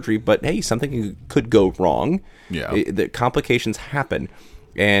oral surgery, but hey, something could go wrong. Yeah, the complications happen,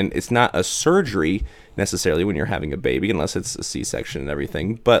 and it's not a surgery necessarily when you're having a baby, unless it's a C-section and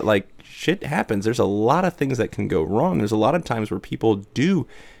everything. But like, shit happens. There's a lot of things that can go wrong. There's a lot of times where people do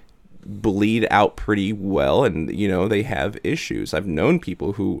bleed out pretty well, and they have issues. I've known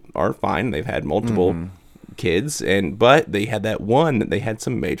people who are fine. They've had multiple kids, but they had that one that they had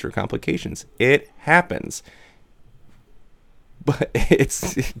some major complications. It happens. But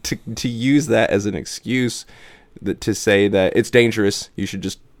it's to use that as an excuse to say that it's dangerous, you should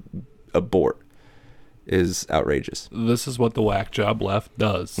just abort, is outrageous. This is what the whack job left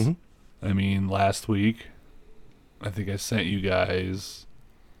does. I mean, last week, I think I sent you guys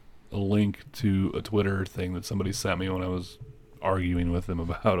a link to a Twitter thing that somebody sent me when I was arguing with them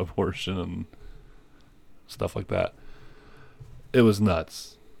about abortion and stuff like that. It was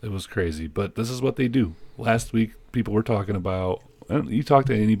nuts. It was crazy. But this is what they do. Last week, people were talking about, you talk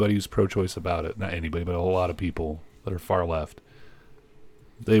to anybody who's pro-choice about it, not anybody, but a whole lot of people that are far left.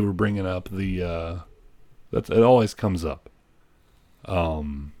 They were bringing up it always comes up.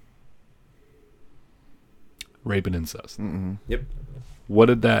 Rape and incest. Yep.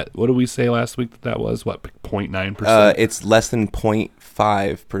 What did we say last week that was? What, 0.9%? It's less than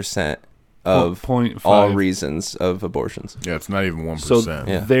 0.5% of all reasons of abortions. Yeah, it's not even 1%. So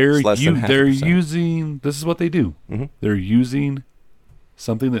they're half using, this is what they do. They're using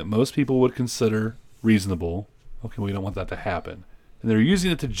something that most people would consider reasonable. Okay, we don't want that to happen. And they're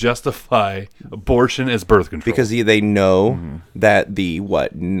using it to justify abortion as birth control. Because they know that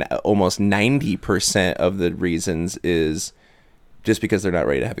almost 90% of the reasons is just because they're not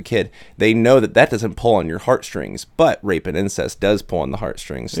ready to have a kid. They know that doesn't pull on your heartstrings, but rape and incest does pull on the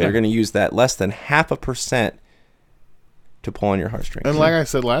heartstrings. So they're going to use that less than 0.5% to pull on your heartstrings. And like I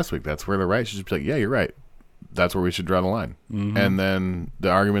said last week, that's where the right should just be like, yeah, you're right. That's where we should draw the line. And then the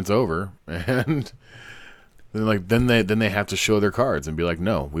argument's over, and then they have to show their cards and be like,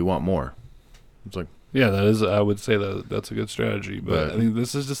 no, we want more. It's like, yeah, that is. I would say that's a good strategy, but I think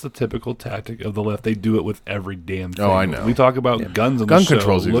this is just the typical tactic of the left. They do it with every damn thing. Oh, I know. We talk about guns on gun the show.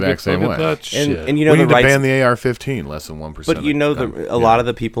 control's the exact same way. That shit. And we need to ban the AR-15, less than 1%. But a lot of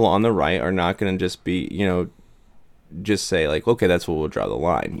the people on the right are not going to just be, just say like, okay, that's where we'll draw the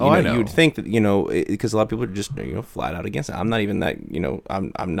line. I know. You would think that, because a lot of people are just, flat out against it. I'm not even that,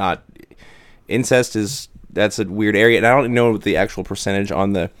 I'm not. Incest that's a weird area, and I don't know what the actual percentage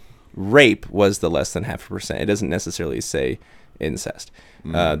on the rape was. The less than 0.5%. It doesn't necessarily say incest.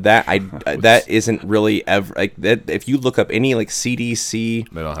 That isn't really ever like that. If you look up any like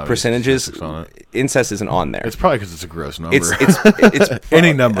CDC percentages, incest isn't on there. It's probably because it's a gross number. It's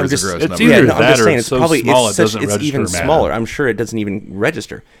any number is a gross number. Either I'm just saying it's so probably small it's even smaller. I'm sure it doesn't even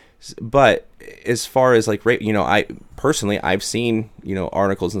register. But as far as like rape, I've seen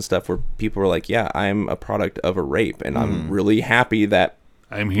articles and stuff where people are like, yeah, I'm a product of a rape, and I'm really happy that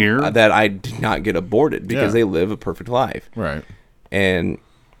I'm here, that I did not get aborted because they live a perfect life. Right. And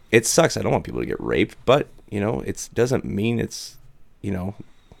it sucks. I don't want people to get raped, but it doesn't mean it's I don't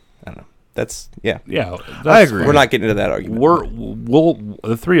know. That's yeah. Yeah, I agree. We're not getting into that argument. We'll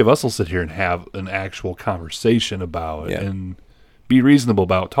the three of us will sit here and have an actual conversation about it Yeah. and be reasonable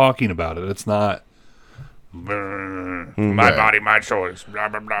about talking about it. It's not my body, my choice. Blah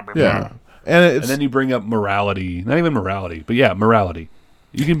blah blah blah. Yeah. blah. And And it's then you bring up morality. Not even morality, but yeah, morality.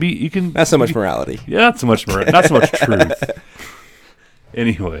 You can Not so much morality. Yeah, not so much not so much truth.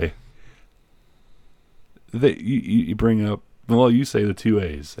 Anyway, you bring up. Well, you say the 2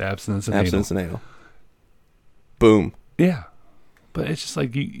 A's: abstinence and Abstinence and anal. Boom. Yeah, but it's just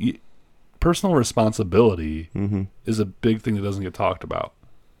like personal responsibility is a big thing that doesn't get talked about.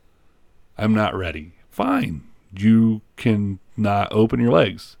 I'm not ready. Fine, you can not open your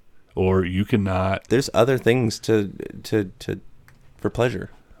legs, or you cannot. There's other things to for pleasure.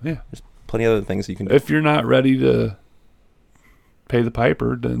 Yeah, There's plenty of other things you can do. if you're not ready to pay the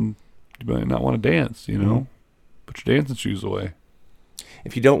piper, then you might not want to dance. You know, put your dancing shoes away.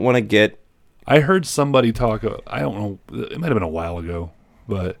 If you don't want to get I heard somebody talk. I don't know. It might have been a while ago,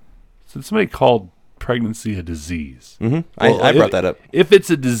 but somebody called pregnancy a disease. I Well, brought that up. If it's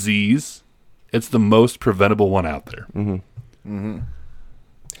a disease, it's the most preventable one out there.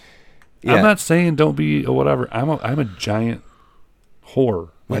 Yeah. I'm not saying don't be or whatever. I'm a giant whore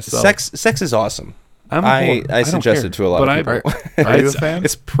myself. Sex is awesome. I'm a I whore. I don't suggest care. it to a lot But of people. are you a fan?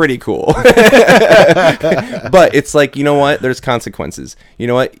 It's pretty cool. But it's like, you know what? There's consequences. You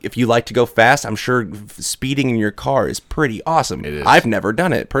know what? If you like to go fast, I'm sure speeding in your car is pretty awesome. It is. I've never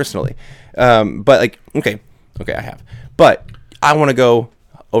done it personally. But like, okay, I have. But I want to go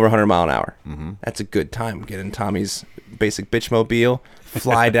over 100 mile an hour. That's a good time. Get in Tommy's basic bitch mobile,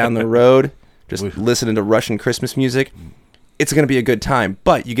 fly down the road, just listening to Russian Christmas music. It's going to be a good time.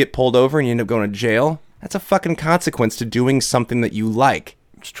 But you get pulled over and you end up going to jail. That's a fucking consequence to doing something that you like.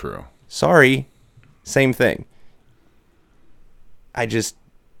 it's true. Sorry. Same thing. I just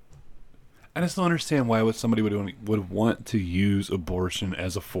don't understand why somebody would want to use abortion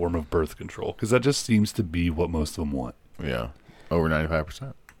as a form of birth control, because that just seems to be what most of them want. Yeah. Over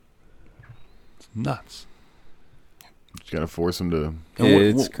 95%. It's nuts. Just got to force them to.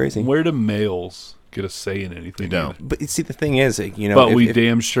 And It's crazy. Where do males get a say in anything? They don't. But see, the thing is, you know, But if- we if-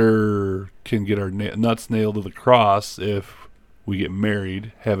 damn sure can get our nuts nailed to the cross if we get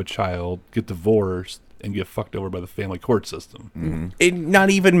married, have a child, get divorced, and get fucked over by the family court system. not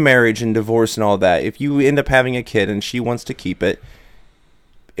even marriage and divorce and all that. If you end up having a kid and she wants to keep it,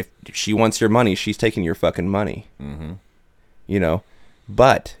 if she wants your money, she's taking your fucking money. You know,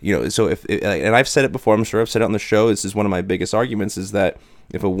 but you know, so if and I've said it before, I'm sure I've said it on the show. This is one of my biggest arguments: is that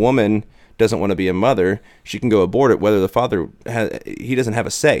if a woman doesn't want to be a mother, she can go abort it. Whether the father he doesn't have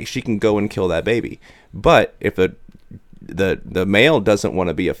a say, she can go and kill that baby. But if the male doesn't want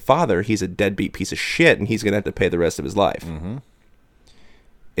to be a father, he's a deadbeat piece of shit, and he's gonna have to pay the rest of his life.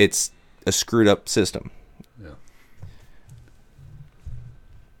 It's a screwed up system. Yep.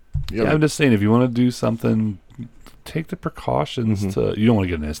 Yeah, I'm just saying, if you want to do something, take the precautions to. You don't want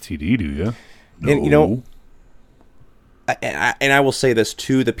to get an STD, do you? And, you know, and I will say this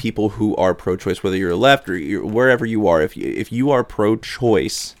to the people who are pro-choice, whether you're left or wherever you are, if you are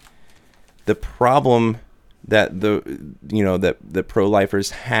pro-choice, the problem that the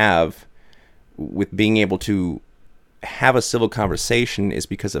pro-lifers have with being able to have a civil conversation is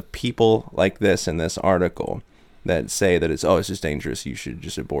because of people like this in this article that say that it's just dangerous, you should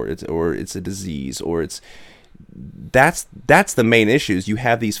just abort it, or it's a disease, or that's the main issues. You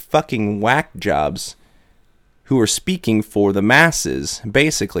have these fucking whack jobs who are speaking for the masses,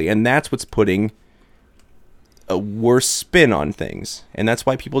 basically, and that's what's putting a worse spin on things. And that's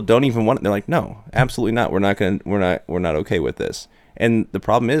why people don't even want it. They're like, no, absolutely not. We're not okay with this. And the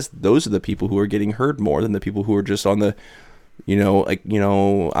problem is, those are the people who are getting heard more than the people who are just on the,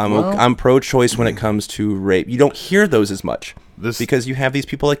 I'm pro-choice when it comes to rape. You don't hear those as much. Because you have these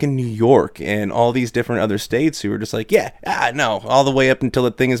people like in New York and all these different other states who are just like, no, all the way up until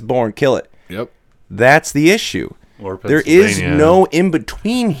the thing is born, kill it. Yep. That's the issue. Or There is Pennsylvania. no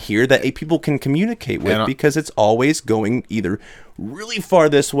in-between here that people can communicate with, And because it's always going either really far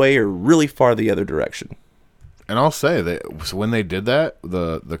this way or really far the other direction. And I'll say so when they did that,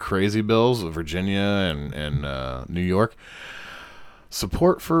 the crazy bills of Virginia and New York,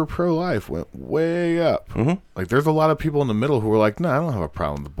 support for pro-life went way up. Like, there's a lot of people in the middle who were like, no, I don't have a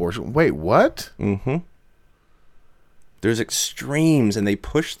problem with abortion. Wait, what? There's extremes, and they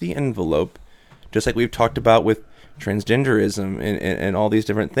push the envelope, just like we've talked about with transgenderism and all these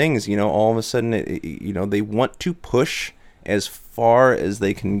different things. You know, all of a sudden, they want to push as far as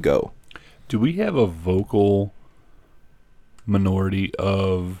they can go. Do we have a vocal minority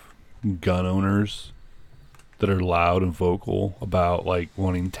of gun owners that are loud and vocal about like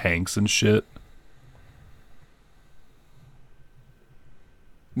wanting tanks and shit?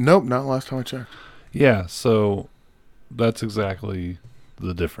 Nope, not last time I checked. Yeah, so that's exactly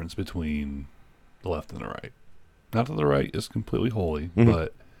the difference between the left and the right. Not that the right is completely holy,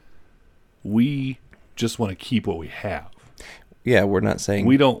 but we just want to keep what we have. Yeah, we're not saying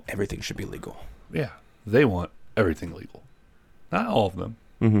We don't. everything should be legal. Yeah, they want everything legal. Not all of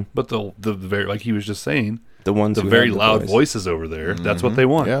them, but the very, like he was just saying, The ones the who very have the loud voice. voices over there. That's what they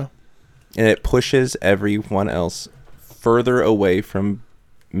want. Yeah. And it pushes everyone else further away from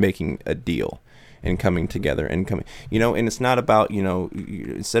making a deal and coming together and coming, and it's not about,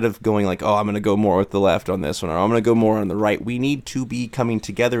 instead of going like, oh, I'm going to go more with the left on this one, or I'm going to go more on the right. We need to be coming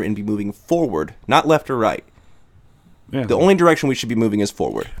together and be moving forward, not left or right. Yeah. The only direction we should be moving is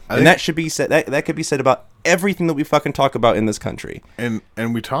forward. And that should be said, that could be said about everything that we fucking talk about in this country. And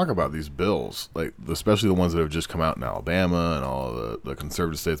we talk about these bills, like especially the ones that have just come out in Alabama and all of the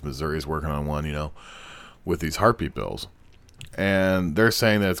conservative states. Missouri's working on one, with these heartbeat bills. And they're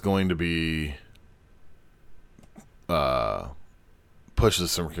saying that it's going to be push to the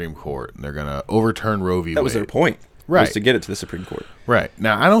Supreme Court, and they're going to overturn Roe v. Wade. That was their point. Right. Was to get it to the Supreme Court. Right.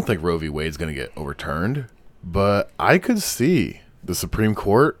 Now, I don't think Roe v. Wade's going to get overturned, but I could see the Supreme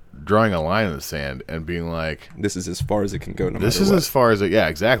Court drawing a line in the sand and being like, This is as far as it can go. this is as far as it, yeah,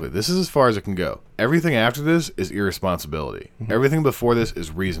 exactly. This is as far as it can go. Everything after this is irresponsibility. Everything before this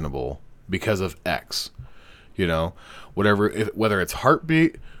is reasonable because of X. Whatever, whether it's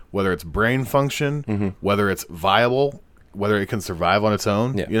heartbeat, whether it's brain function, whether it's viable, whether it can survive on its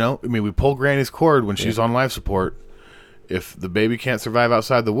own. Yeah. We pull Granny's cord when she's on life support. If the baby can't survive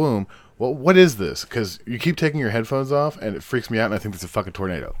outside the womb, well, what is this? Because you keep taking your headphones off, and it freaks me out, and I think it's a fucking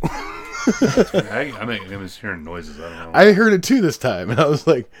tornado. I was hearing noises. I don't know. I heard it too this time, and I was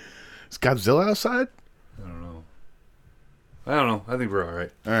like, is Godzilla outside? I don't know. I think we're all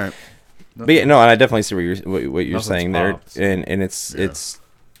right. All right. But yeah, no, and I definitely see what you're Nothing's saying there, popped. and it's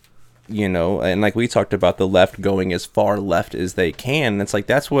and like we talked about the left going as far left as they can. And it's like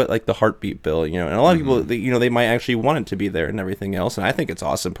that's what like the heartbeat bill, and a lot of people, they might actually want it to be there and everything else, and I think it's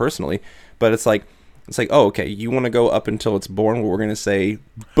awesome personally. But it's like, oh, okay, you want to go up until it's born? Well, we're going to say,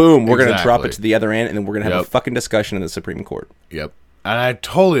 boom, we're going to drop it to the other end, and then we're going to have a fucking discussion in the Supreme Court. Yep. And I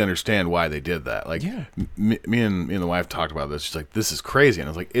totally understand why they did that. Like, Yeah. me and the wife talked about this. She's like, "This is crazy," and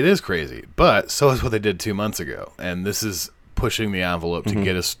I was like, "It is crazy," but so is what they did 2 months ago, and this is pushing the envelope to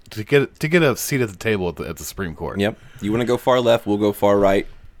get us to get a seat at the table at the Supreme Court. Yep. You want to go far left? We'll go far right.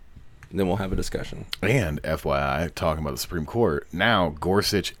 And then we'll have a discussion. And FYI, talking about the Supreme Court, now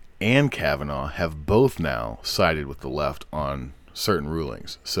Gorsuch and Kavanaugh have both now sided with the left on certain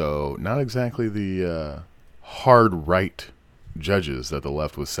rulings. So not exactly the hard right judges that the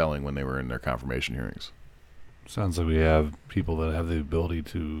left was selling when they were in their confirmation hearings. Sounds like we have people that have the ability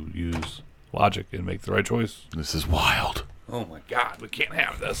to use logic and make the right choice. This is wild. Oh my God, we can't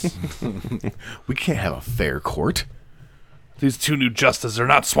have this. We can't have a fair court. These two new justices are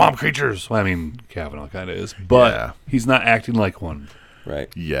not swamp creatures. Well, I mean, Kavanaugh kind of is, but Yeah. he's not acting like one. Right.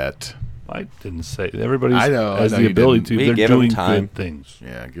 Yet. I didn't say everybody I know has the you ability didn't. to. We They're give 'em doing time. good things.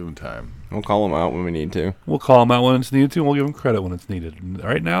 Yeah, give them time. We'll call them out when we need to. We'll call them out when it's needed to, and we'll give them credit when it's needed. And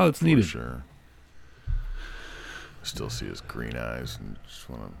right now, it's needed. For sure. I still see his green eyes and just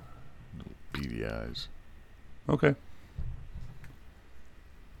want to beady eyes. Okay.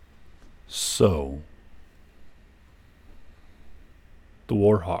 So, the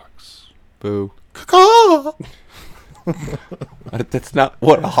Warhawks. Boo. That's not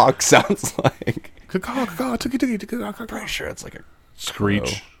what a hawk sounds like. Pretty sure it's like a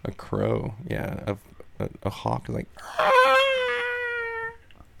Screech. A crow. Yeah. A hawk is like.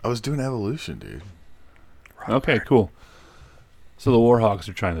 I was doing evolution, dude. Okay, cool. So the Warhawks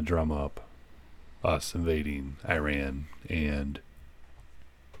are trying to drum up us invading Iran, and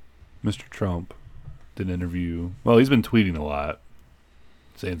Mr. Trump did an interview. Well, he's been tweeting a lot,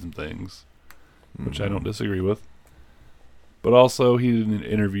 saying some things, which I don't disagree with. But also, he did an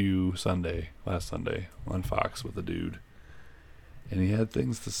interview last Sunday, on Fox with a dude. And he had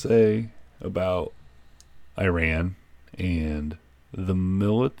things to say about Iran and the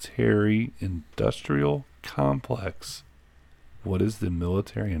military-industrial complex. What is the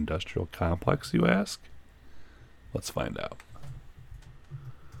military-industrial complex, you ask? Let's find out.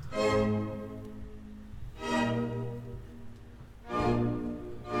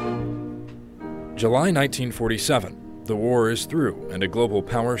 July 1947. The war is through, and a global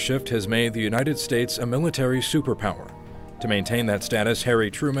power shift has made the United States a military superpower. To maintain that status,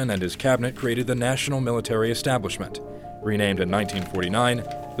 Harry Truman and his cabinet created the National Military Establishment, renamed in 1949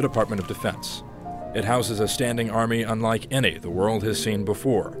 the Department of Defense. It houses a standing army unlike any the world has seen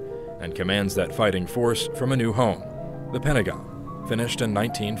before, and commands that fighting force from a new home, the Pentagon, finished in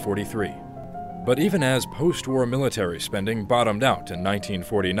 1943. But even as post-war military spending bottomed out in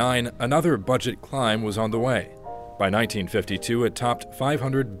 1949, another budget climb was on the way. By 1952, it topped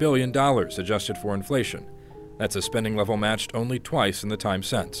 $500 billion adjusted for inflation. That's a spending level matched only twice in the time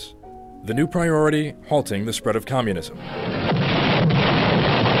since. The new priority, halting the spread of communism.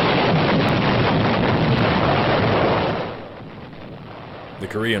 The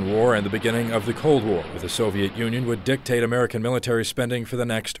Korean War and the beginning of the Cold War with the Soviet Union would dictate American military spending for the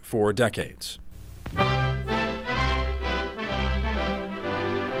next 4 decades.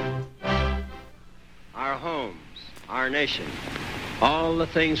 Our homes, our nation, all the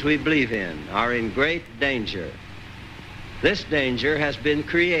things we believe in are in great danger. This danger has been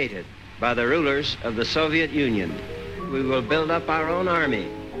created by the rulers of the Soviet Union. We will build up our own army,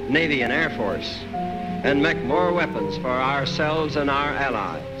 navy, and air force, and make more weapons for ourselves and our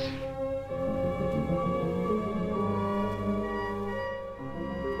allies.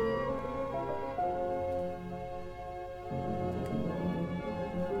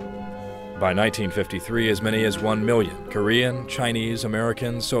 By 1953, as many as 1 million Korean, Chinese,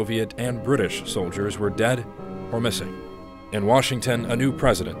 American, Soviet, and British soldiers were dead or missing. In Washington, a new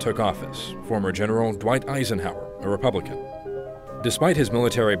president took office, former General Dwight Eisenhower, a Republican. Despite his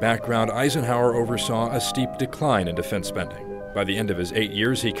military background, Eisenhower oversaw a steep decline in defense spending. By the end of his 8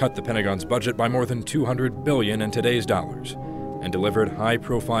 years, he cut the Pentagon's budget by more than $200 billion in today's dollars, and delivered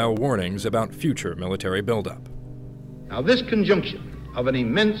high-profile warnings about future military buildup. Now, this conjunction of an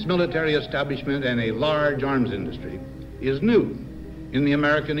immense military establishment and a large arms industry is new in the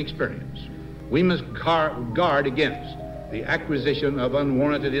American experience. We must guard against the acquisition of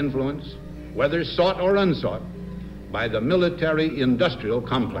unwarranted influence, whether sought or unsought, by the military-industrial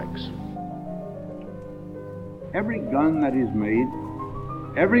complex. Every gun that is made,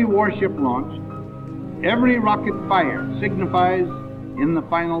 every warship launched, every rocket fired signifies, in the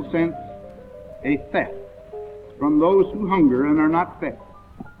final sense, a theft from those who hunger and are not fed,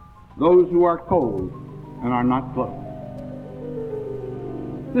 those who are cold and are not clothed.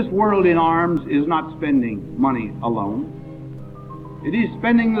 This world in arms is not spending money alone. It is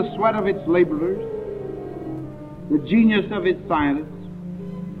spending the sweat of its laborers, the genius of its scientists,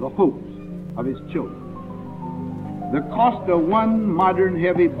 the hopes of its children. The cost of one modern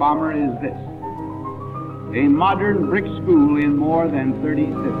heavy bomber is this: a modern brick school in more than 30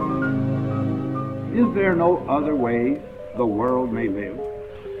 cities. Is there no other way the world may live?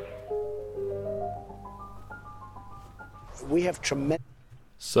 We have tremendous...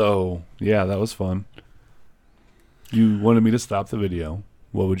 So, yeah, that was fun. You wanted me to stop the video.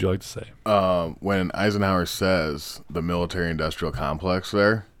 What would you like to say? When Eisenhower says the military-industrial complex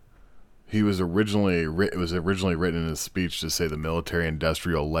there, it was originally written in his speech to say the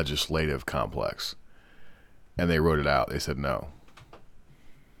military-industrial legislative complex. And they wrote it out. They said no.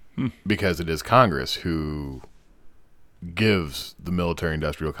 Because it is Congress who gives the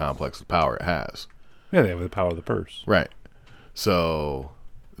military-industrial complex the power it has. Yeah, they have the power of the purse. Right. So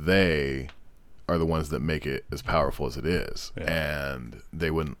they are the ones that make it as powerful as it is. Yeah. And they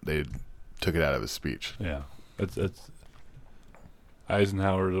took it out of his speech. Yeah. It's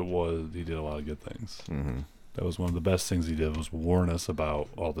Eisenhower, he did a lot of good things. Mm-hmm. That was one of the best things he did, was warn us about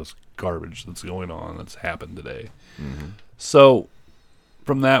all this garbage that's going on, that's happened today. Mm-hmm. So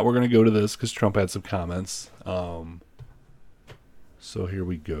from that, we're going to go to this because Trump had some comments. So here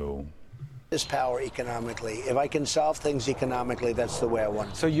we go. This power economically. If I can solve things economically, that's the way I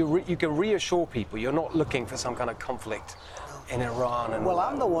want it. So you can reassure people you're not looking for some kind of conflict in Iran? And well,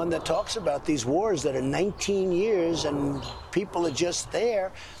 I'm the one that talks about these wars that are 19 years and people are just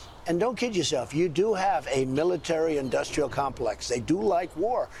there. And don't kid yourself, you do have a military-industrial complex. They do like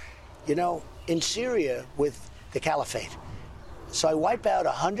war. You know, in Syria with the caliphate. So I wipe out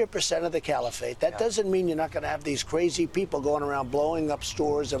 100% of the caliphate. That doesn't mean you're not going to have these crazy people going around blowing up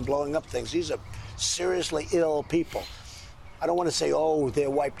stores and blowing up things. These are seriously ill people. I don't want to say, oh, they're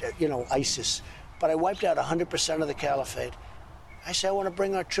wiped out, ISIS. But I wiped out 100% of the caliphate. I say I want to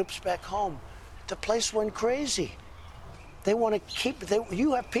bring our troops back home. The place went crazy. They want to keep,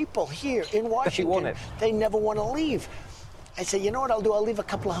 you have people here in Washington. They never want to leave. I say, you know what I'll do? I'll leave a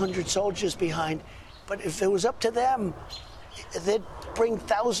couple of hundred soldiers behind. But if it was up to them, they'd bring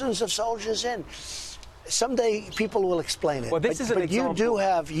thousands of soldiers in. Someday people will explain it. Well, this is an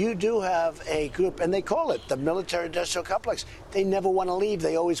example. You do have a group, and they call it the military-industrial complex. They never want to leave.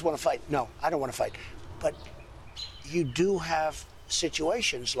 They always want to fight. No, I don't want to fight. But you do have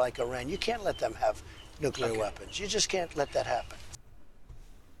situations like Iran. You can't let them have nuclear weapons. You just can't let that happen.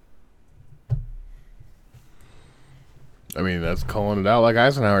 I mean, that's calling it out like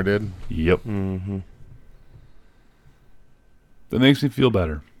Eisenhower did. Yep. Mm-hmm. That makes me feel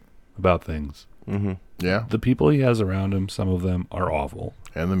better about things. Mm-hmm. Yeah. The people he has around him, some of them are awful.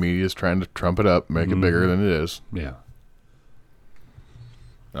 And the media is trying to trump it up, make it bigger than it is. Yeah.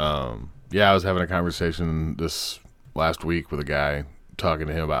 Yeah, I was having a conversation this last week with a guy talking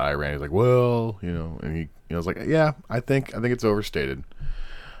to him about Iran. He's like, well, and he was like, yeah, I think it's overstated.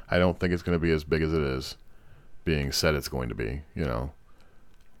 I don't think it's going to be as big as it is being said it's going to be,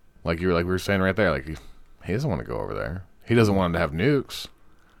 Like we were saying right there, like he doesn't want to go over there. He doesn't want him to have nukes.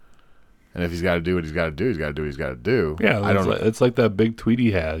 And if he's got to do what he's got to do, he's got to do what he's got to do. Yeah, it's like that big tweet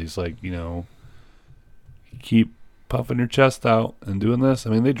he had. He's like, keep puffing your chest out and doing this. I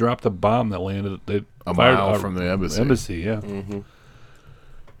mean, they dropped a bomb that landed a mile from the embassy. Yeah. Mm-hmm.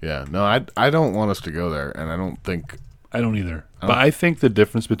 Yeah. No, I don't want us to go there, and I don't think... I don't either. But I think the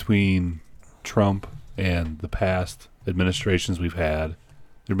difference between Trump and the past administrations we've had,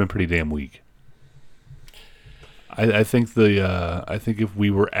 they've been pretty damn weak. I think I think if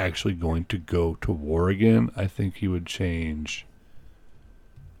we were actually going to go to war again, I think he would change.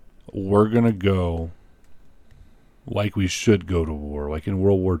 We're gonna go like we should go to war, like in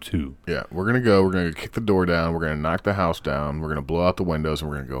World War II. Yeah, we're gonna go. We're gonna kick the door down. We're gonna knock the house down. We're gonna blow out the windows, and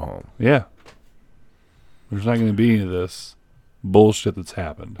we're gonna go home. Yeah, there's not gonna be any of this bullshit that's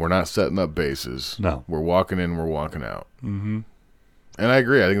happened. We're not setting up bases. No, we're walking in. We're walking out. Mm-hmm. And I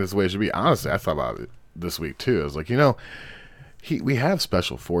agree. I think that's the way it should be. Honestly, I thought about it this week too. I was like, we have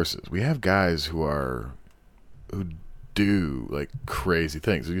special forces. We have guys who do like crazy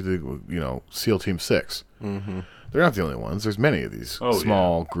things. You think, SEAL Team 6. Mm-hmm. They're not the only ones. There's many of these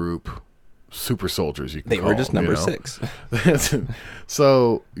small group super soldiers. You can they call were just them, number 6.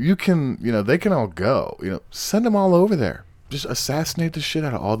 So you can, they can all go. Send them all over there. Just assassinate the shit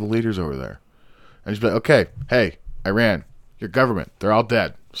out of all the leaders over there, and just be like, okay, hey, Iran, your government, they're all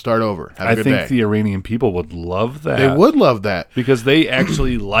dead. Start over. Have a good day. I think the Iranian people would love that. They would love that because they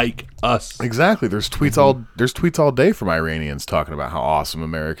actually like us. Exactly. There's tweets all day from Iranians talking about how awesome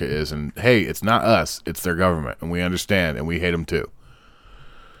America is, and hey, it's not us, it's their government, and we understand, and we hate them too.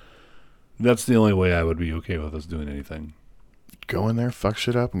 That's the only way I would be okay with us doing anything. Go in there, fuck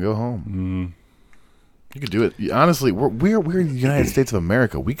shit up, and go home. You could do it. Honestly, we're the United States of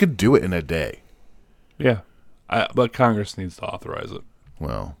America. We could do it in a day. Yeah, but Congress needs to authorize it.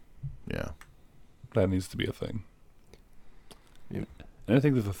 Well, yeah. That needs to be a thing. Yep. And I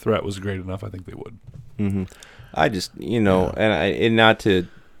think that the threat was great enough. I think they would. Mm-hmm. I just, and not to,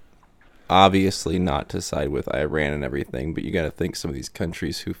 obviously not to side with Iran and everything, but you got to think some of these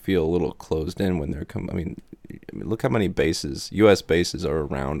countries who feel a little closed in when they're look how many bases, U.S. bases are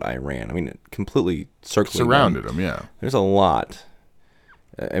around Iran. I mean, completely surrounded them, yeah. There's a lot.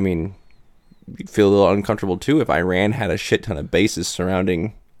 I mean, you'd feel a little uncomfortable too if Iran had a shit ton of bases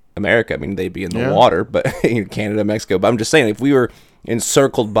surrounding America. I mean, they'd be in the water, but Canada, Mexico. But I'm just saying, if we were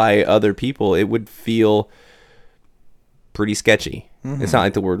encircled by other people, it would feel pretty sketchy. Mm-hmm. It's not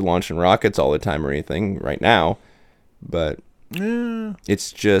like we're launching rockets all the time or anything right now, but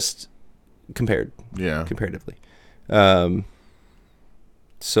it's just comparatively.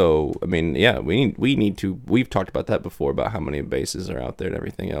 So, I mean, yeah, we need to, we've talked about that before, about how many bases are out there and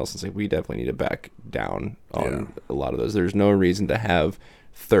everything else. It's like, we definitely need to back down on a lot of those. There's no reason to have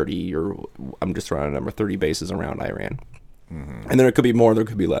 30, or I'm just throwing a number, 30 bases around Iran. Mm-hmm. And there could be more, there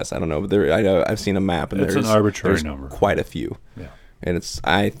could be less. I don't know. But I know I've seen a map, and it's an arbitrary number. Quite a few. Yeah. And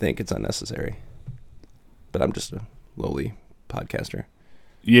I think it's unnecessary. But I'm just a lowly podcaster.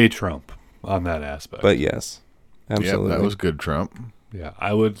 Yay, Trump, on that aspect. But yes, absolutely. Yep, that was good, Trump. Yeah,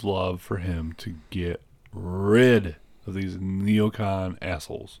 I would love for him to get rid of these neocon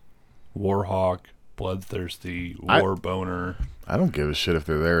assholes. Warhawk, bloodthirsty, war boner. I don't give a shit if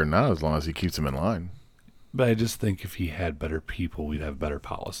they're there or not, as long as he keeps them in line. But I just think if he had better people, we'd have better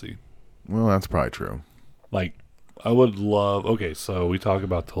policy. Well, that's probably true. Like, I would love... Okay, so we talk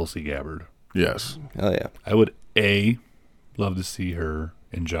about Tulsi Gabbard. Yes. Oh, yeah. I would, love to see her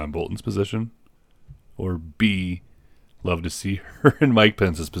in John Bolton's position, or B, love to see her in Mike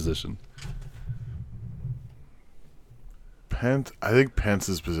Pence's position. I think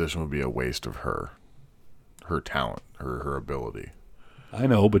Pence's position would be a waste of her talent, her ability. I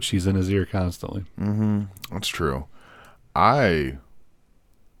know, but she's in his ear constantly. Mm-hmm. That's true. I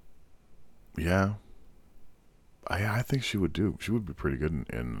think she would do. She would be pretty good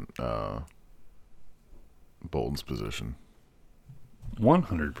in Bolton's position.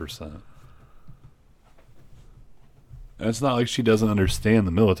 100%. And it's not like she doesn't understand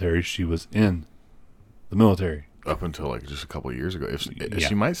the military. She was in the military. Up until like just a couple of years ago. If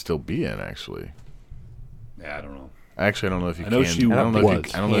she might still be in, actually. Yeah, I don't know. Actually, I don't know if you can. know she I don't know was. if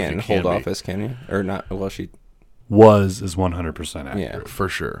you, I don't know if you Can't can hold be. office, can you? Or not? Well, she. Was is 100% accurate. Yeah. For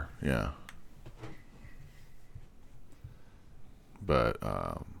sure, yeah. But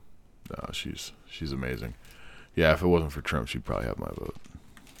no, she's amazing. Yeah, if it wasn't for Trump, she'd probably have my vote.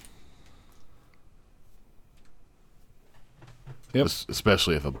 Yep.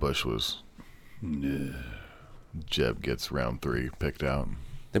 Especially if a Bush was. Jeb gets round 3 picked out.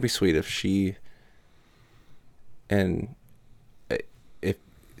 That'd be sweet if she. And if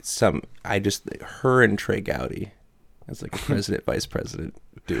her and Trey Gowdy as like a president vice president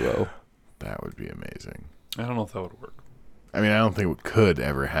duo. That would be amazing. I don't know if that would work. I mean, I don't think it could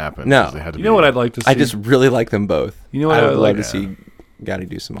ever happen. No. They had to You know what I'd like to see? I just really like them both. You know what I I would would love like to see Gowdy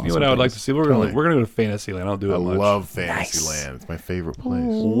do some awesome You know what I would like to things. see? We're gonna go to Fantasyland. I don't do it I much. love Fantasyland. It's my favorite place.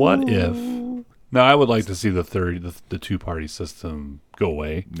 What if? Now, I would like to see the 2-party system go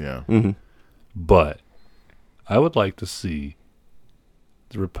away. Yeah. Mm-hmm. But I would like to see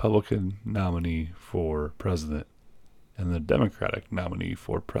the Republican nominee for president and the Democratic nominee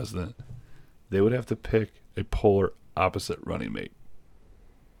for president. They would have to pick a polar opposite running mate.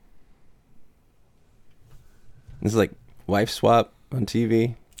 This is like wife swap on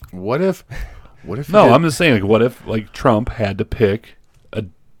TV. What if? No, I'm just saying. Like, what if like Trump had to pick a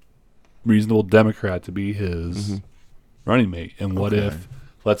reasonable Democrat to be his running mate, and what if,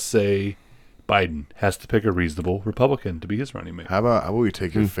 let's say, Biden has to pick a reasonable Republican to be his running mate? How about we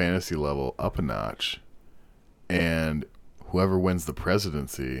take your fantasy level up a notch, and whoever wins the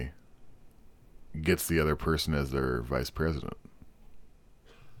presidency gets the other person as their vice president?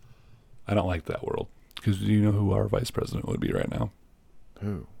 I don't like that world, because do you know who our vice president would be right now?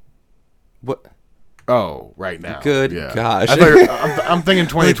 Who? What? Oh, right now. Good gosh. I'm thinking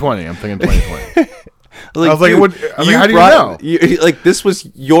 2020. I'm thinking 2020. Like, I was like, how do you know? Like, this was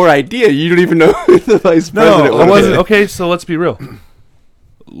your idea. You don't even know who the vice president I was. wasn't. Okay, so let's be real.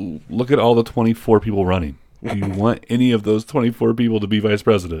 Look at all the 24 people running. Do you want any of those 24 people to be vice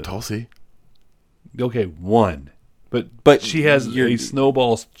president? Tulsi. Okay, one. But she has a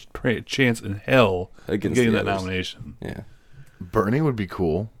snowball's chance in hell against getting the that others. nomination. Yeah. Bernie would be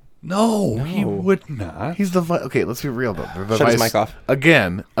cool. No, he would not. He's the okay. Let's be real though. They're the Shut his vice, mic off.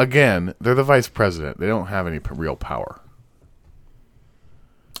 Again. They're the vice president. They don't have any real power.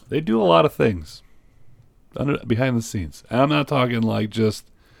 They do a lot of things behind the scenes. And I'm not talking like just.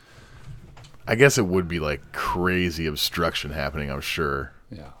 I guess it would be like crazy obstruction happening. I'm sure.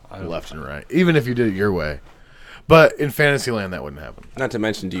 Yeah, left and right. Even if you did it your way, but in Fantasyland that wouldn't happen. Not to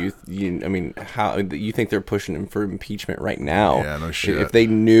mention, how you think they're pushing him for impeachment right now? Yeah, no shit. If they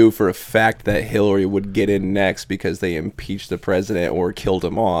knew for a fact that Hillary would get in next because they impeached the president or killed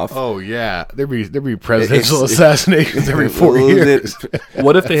him off. Oh yeah, there'd be presidential assassinations every 4 years.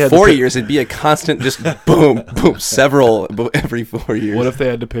 What if they had 4 years? It'd be a constant, just boom, boom, several every 4 years. What if they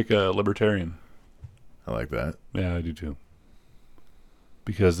had to pick a libertarian? I like that. Yeah, I do too.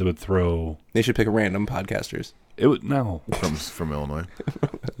 Because it would throw. They should pick random podcasters. It would no from Illinois.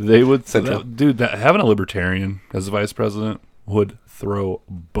 They would, Central. having a libertarian as the vice president would throw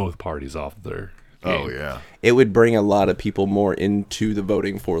both parties off their game. Oh yeah, it would bring a lot of people more into the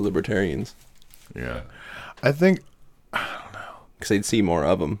voting for libertarians. Yeah, I think because they'd see more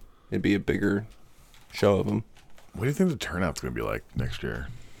of them. It'd be a bigger show of them. What do you think the turnout's going to be like next year?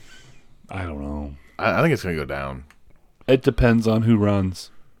 I don't know. I think it's going to go down. It depends on who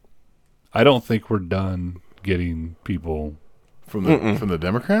runs. I don't think we're done getting people from the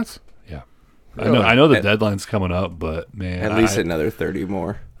Democrats. Yeah, Really? I know the deadline's coming up, but man, At least another 30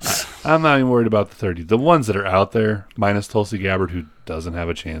 more. I'm not even worried about the 30. The ones that are out there, minus Tulsi Gabbard, who doesn't have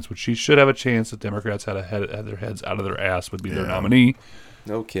a chance, which she should have a chance if Democrats had their heads out of their ass, would be their nominee.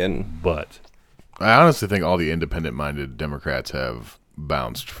 No kidding. But I honestly think all the independent-minded Democrats have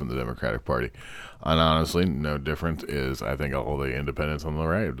bounced from the Democratic Party. And honestly, no different is I think all the independents on the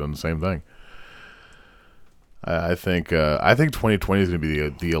right have done the same thing. I think 2020 is going to be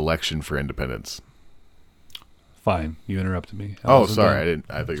the election for independents. Fine, you interrupted me. Oh, sorry,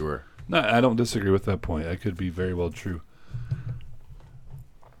 I thought you were. No, I don't disagree with that point. That could be very well true.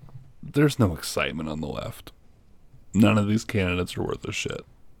 There's no excitement on the left. None of these candidates are worth a shit.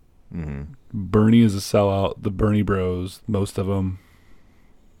 Mm-hmm. Bernie is a sellout. The Bernie bros, most of them,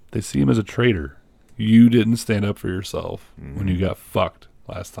 they see him as a traitor. You didn't stand up for yourself when you got fucked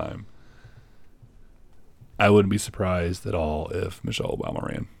last time. I wouldn't be surprised at all if Michelle Obama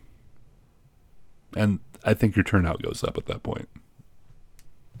ran. And I think your turnout goes up at that point.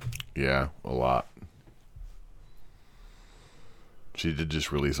 Yeah, a lot. She did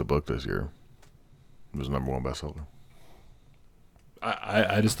just release a book this year. It was #1 bestseller.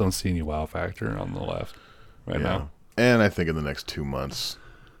 I just don't see any wow factor on the left right now. And I think in the next 2 months,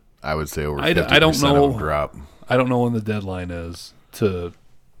 I would say over 50% I don't know. of them drop. I don't know when the deadline is to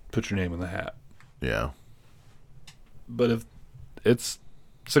put your name in the hat. Yeah. But if it's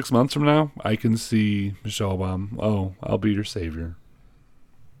 6 months from now, I can see Michelle Obama. Oh, I'll be your savior.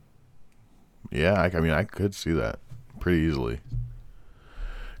 Yeah, I mean, I could see that pretty easily.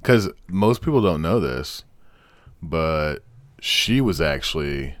 Because most people don't know this, but she was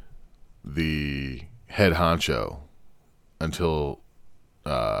actually the head honcho until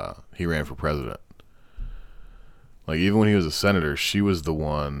he ran for president. Like, even when he was a senator, she was the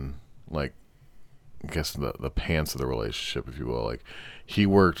one, like, I guess the pants of the relationship, if you will. Like, he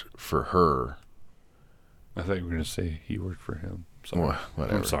worked for her. I thought you were going to say he worked for him. Sorry. Well,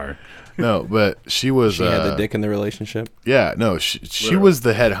 whatever. I'm sorry. No, but she was... She had the dick in the relationship? Yeah, no, she was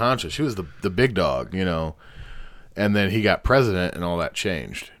the head honcho. She was the big dog, you know. And then he got president and all that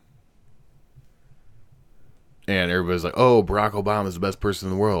changed. And everybody's like, oh, Barack Obama is the best person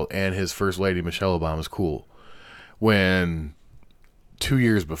in the world. And his first lady, Michelle Obama, is cool. When 2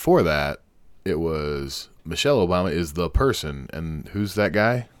 years before that, it was Michelle Obama is the person. And who's that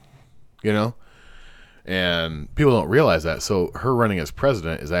guy? You know? And people don't realize that. So her running as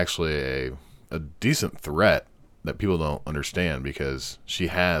president is actually a decent threat that people don't understand because she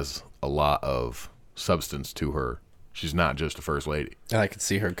has a lot of substance to her. She's not just a first lady. I could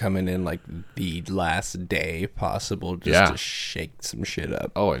see her coming in like the last day possible just to shake some shit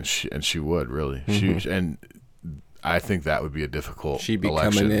up. Oh, and she would really. Mm-hmm. And I think that would be a difficult She'd be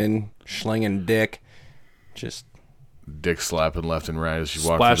election. coming in, slinging dick, just dick slapping left and right as she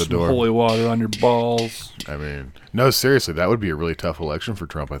walked through the door. Holy water on your balls. I mean, no, seriously, that would be a really tough election for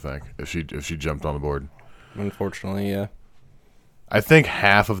Trump, I think, if she jumped on the board. Unfortunately, yeah. I think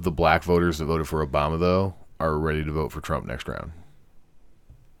half of the black voters that voted for Obama, though, are ready to vote for Trump next round.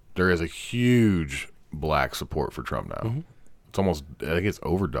 There is a huge black support for Trump now. Mm-hmm. It's almost, I think it's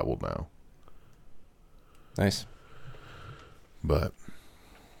over doubled now. Nice. But,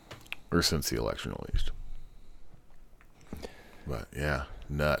 or since the election at least. But, yeah,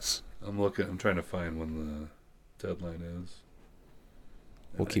 nuts. I'm trying to find when the deadline is.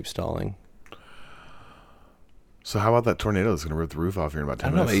 We'll keep stalling. So how about that tornado that's going to rip the roof off here in about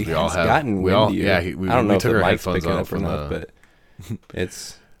 10 minutes? It has gotten windier. We I don't know took if our the mic's headphones picking off up or not, but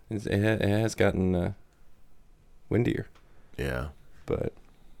it has gotten windier. Yeah. But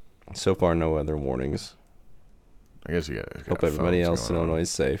so far, no other warnings. I guess you got hope everybody else in Illinois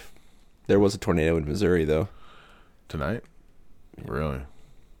is safe. There was a tornado in Missouri, though. Tonight? Really?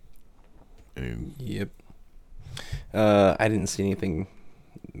 Yep. I didn't see anything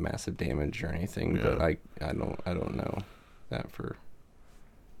massive damage or anything, but I don't know that for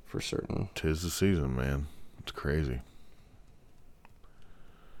certain. 'Tis the season, man. It's crazy.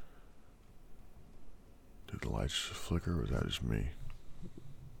 Did the lights just flicker, or was that just me?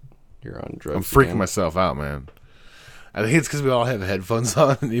 You're on drugs. I'm freaking myself out, man. I think it's because we all have headphones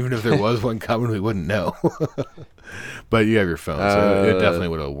on, and even if there was one coming, we wouldn't know. But you have your phone, so it definitely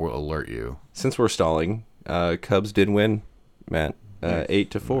would alert you. Since we're stalling, Cubs did win, Matt,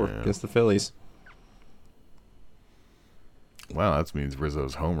 8-4 against the Phillies. Wow, that means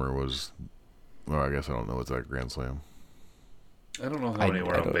Rizzo's homer was. Well, I guess I don't know. What's that grand slam? I don't know how many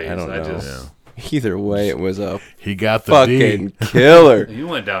were on base. I don't know. Either way, it was a he got the fucking killer. You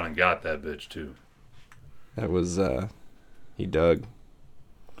went down and got that bitch too. That was he dug.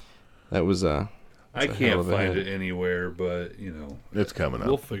 That was I can't find it anywhere, but you know it's coming up.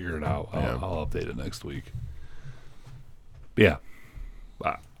 We'll figure it out. I'll update it next week. But yeah,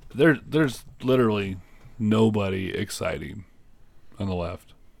 there's literally nobody exciting on the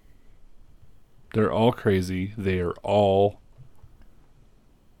left. They're all crazy. They are all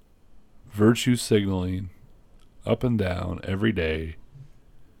virtue signaling up and down every day.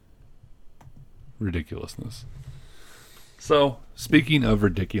 Ridiculousness. So, speaking of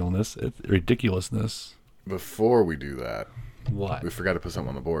ridiculousness. Before we do that, what? We forgot to put something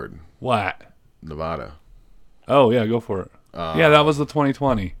on the board. What? Nevada. Oh, yeah, go for it. Yeah, that was the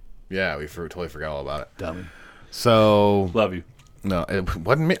 2020. Yeah, we totally forgot all about it. Dummy. So. Love you. No, it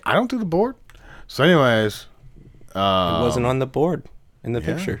wasn't me. I don't do the board. So, anyways. It wasn't on the board in the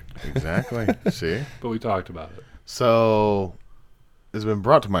picture. Exactly. See? But we talked about it. So, it's been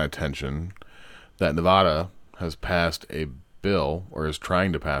brought to my attention that Nevada has passed a bill, or is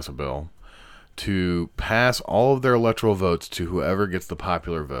trying to pass a bill, to pass all of their electoral votes to whoever gets the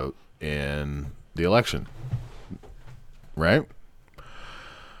popular vote in the election. Right?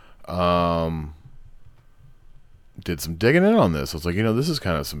 Did some digging in on this. I was like, this is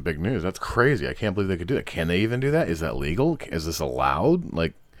kind of some big news. That's crazy. I can't believe they could do that. Can they even do that? Is that legal? Is this allowed?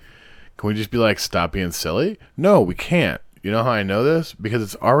 Like, Can we just be like, stop being silly? No, we can't. You know how I know this? Because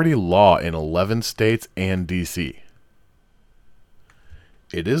it's already law in 11 states and D.C.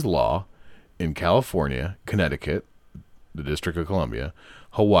 It is law in California, Connecticut, the District of Columbia,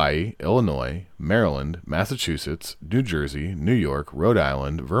 Hawaii, Illinois, Maryland, Massachusetts, New Jersey, New York, Rhode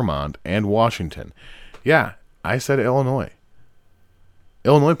Island, Vermont, and Washington. Yeah, I said Illinois.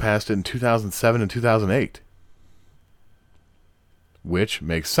 Illinois passed it in 2007 and 2008. Which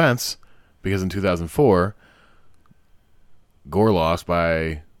makes sense because in 2004, Gore lost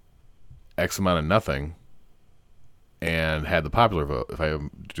by X amount of nothing and had the popular vote, if I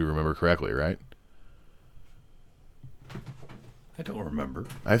do remember correctly, right? I don't remember.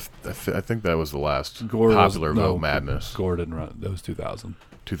 I think that was the last popular vote madness. Gore didn't run. That was 2000.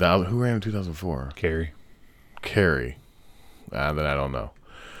 2000? Who ran in 2004? Kerry. Then I don't know.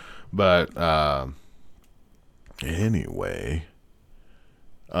 But anyway,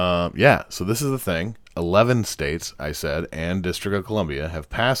 yeah. So this is the thing. 11 states, I said, and District of Columbia have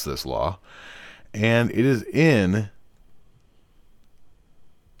passed this law, and it is in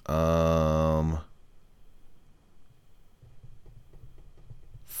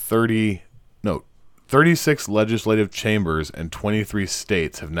 36 legislative chambers and 23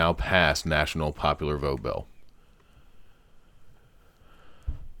 states have now passed national popular vote bill.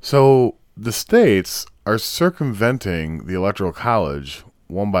 So the states are circumventing the Electoral College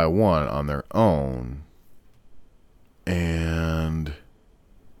one by one on their own. And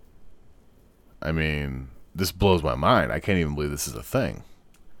I mean, this blows my mind. I can't even believe this is a thing.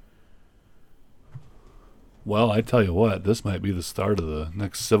 Well, I tell you what, this might be the start of the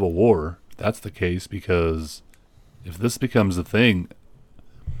next civil war. If that's the case, because if this becomes a thing,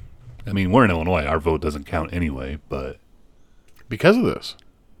 I mean, we're in Illinois. Our vote doesn't count anyway, but because of this.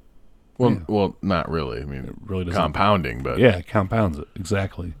 Well, yeah. Well, not really. I mean, it really doesn't, compounding, but yeah, it compounds it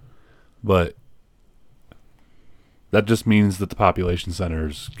exactly. But that just means that the population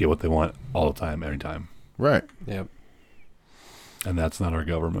centers get what they want all the time, every time. Right. Yep. And that's not our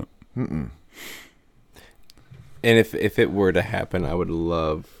government. Mm-mm. And if it were to happen, I would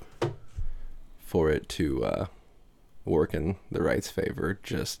love for it to work in the right's favor.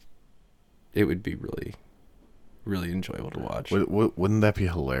 Just, it would be really, really enjoyable to watch. Wouldn't that be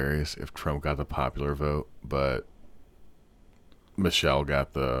hilarious if Trump got the popular vote, but Michelle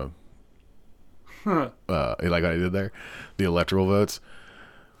got the like what I did there, the electoral votes,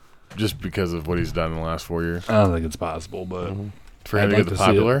 just because of what he's done in the last 4 years? I don't think it's possible, but for him to get the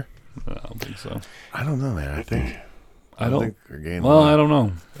popular, I don't think so. I don't know, man. I think I don't think they're gaining. Well, I don't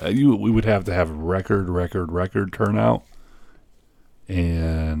know. We would have to have record turnout,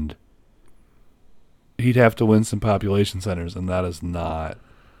 and he'd have to win some population centers, and that is not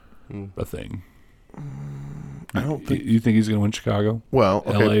a thing. I don't think. You think he's going to win Chicago? Well,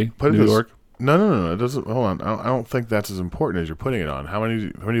 okay, L.A., New York? No. It doesn't. Hold on. I don't think that's as important as you're putting it on. How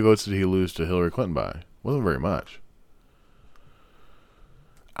many votes did he lose to Hillary Clinton by? Wasn't very much.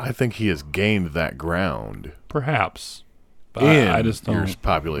 I think he has gained that ground. Perhaps. But in I just don't. Your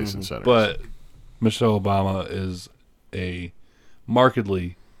population centers. But Michelle Obama is a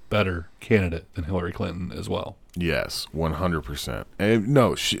markedly better candidate than Hillary Clinton as well. Yes, 100%. And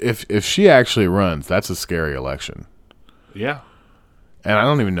no, if she actually runs, that's a scary election. Yeah. And I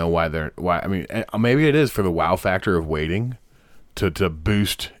don't even know why. I mean, maybe it is for the wow factor of waiting to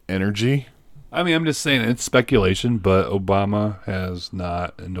boost energy. I mean, I'm just saying it's speculation, but Obama has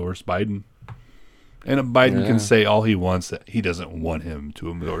not endorsed Biden. And Biden can say all he wants that he doesn't want him to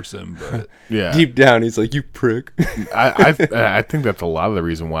endorse him, but yeah, deep down he's like, you prick. I think that's a lot of the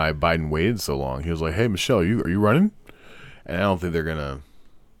reason why Biden waited so long. He was like, hey, Michelle, are you running? And I don't think they're gonna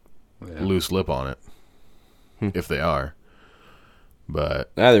loose lip on it if they are.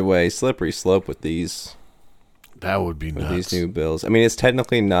 But either way, slippery slope with these. That would be nuts. These new bills. I mean, it's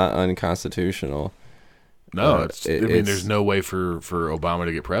technically not unconstitutional. No, I mean, there's no way for Obama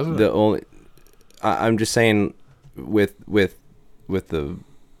to get president. I'm just saying, with the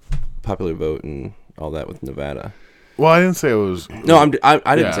popular vote and all that with Nevada. Well, I didn't say it was. No,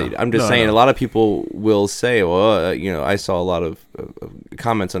 I didn't say it. I'm just saying a lot of people will say, well, I saw a lot of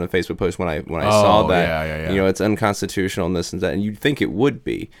comments on a Facebook post when I saw that. Yeah. It's unconstitutional and this and that, and you'd think it would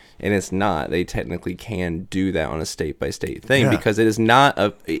be, and it's not. They technically can do that on a state by state thing because it is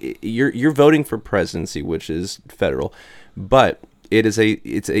not you're voting for presidency, which is federal, but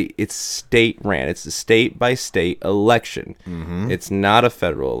it's state ran. It's a state by state election. Mm-hmm. It's not a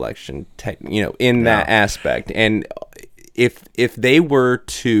federal election, in that aspect. And if they were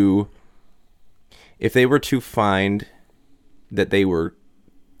to find that they were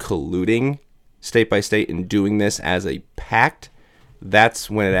colluding state by state and doing this as a pact, that's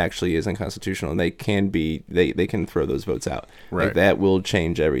when it actually is unconstitutional, and they can throw those votes out. Right. Like, that will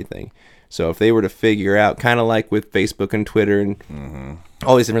change everything. So if they were to figure out, kind of like with Facebook and Twitter and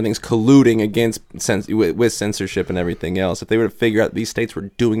all these different things colluding against with censorship and everything else, if they were to figure out these states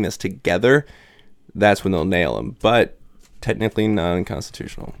were doing this together, that's when they'll nail them. But technically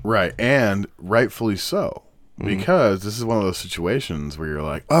non-constitutional. Right, and rightfully so. Because this is one of those situations where you're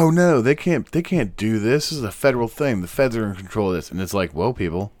like, oh no, they can't do this. This is a federal thing. The feds are in control of this. And it's like, whoa,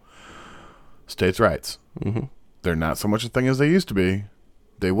 people, states' rights. They're not so much a thing as they used to be.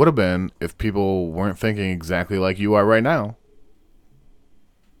 They would have been if people weren't thinking exactly like you are right now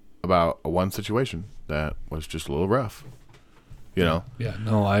about one situation that was just a little rough. You know? Yeah,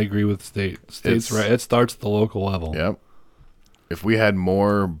 no, I agree with states' right. It starts at the local level. Yep. If we had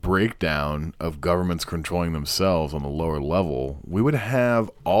more breakdown of governments controlling themselves on the lower level, we would have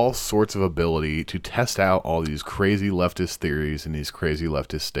all sorts of ability to test out all these crazy leftist theories in these crazy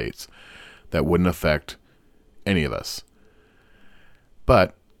leftist states that wouldn't affect any of us.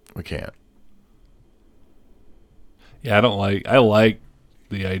 But we can't. Yeah, I like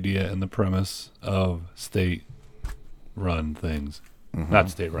the idea and the premise of state-run things. Not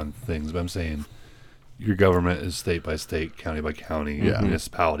state-run things, but I'm saying your government is state by state, county by county,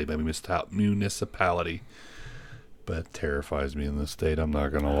 municipality by municipality. But it terrifies me in this state, I'm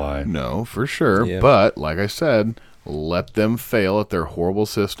not going to lie. No, for sure. Yeah. But, like I said, let them fail at their horrible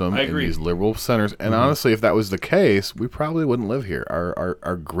system I in agree. these liberal centers. And honestly, if that was the case, we probably wouldn't live here.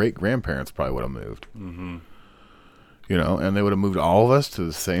 Our great-grandparents probably would have moved. You know, and they would have moved all of us to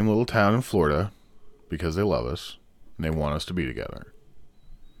the same little town in Florida because they love us and they want us to be together.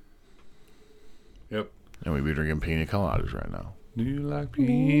 Yep. And we'd be drinking pina coladas right now. Do you like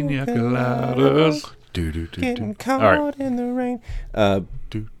pina coladas? Getting All right. caught in the rain.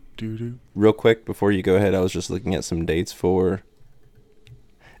 Real quick, before you go ahead, I was just looking at some dates for...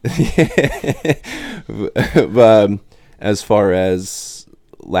 as far as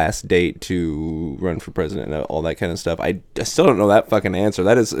last date to run for president and all that kind of stuff, I still don't know that fucking answer.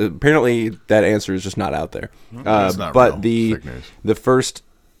 That is apparently that answer is just not out there. It's not but real. Fake news. the first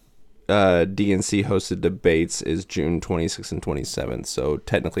DNC hosted debates is June 26th and 27th. So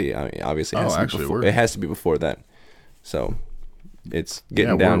technically, I mean, obviously, it has to be before that. So it's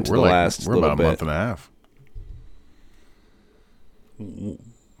getting down to the last We're little about a bit. month and a half.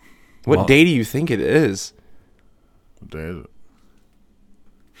 What day do you think it is? What day is it?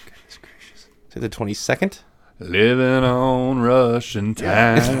 Goodness gracious. Is it the 22nd? Living on Russian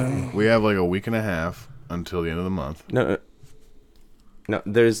time. We have like a week and a half until the end of the month. No,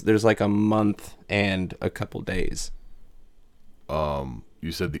 there's like a month and a couple days.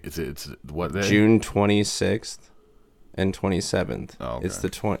 You said it's what day? June 26th and 27th. Oh, okay. It's the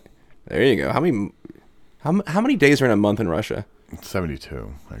 20. There you go. How many days are in a month in Russia?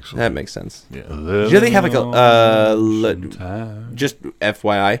 72, actually. That makes sense. Yeah. Do they have like a time. just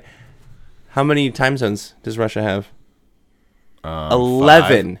FYI? How many time zones does Russia have?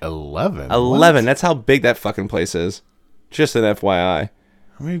 11. 11. 11. That's how big that fucking place is. Just an FYI.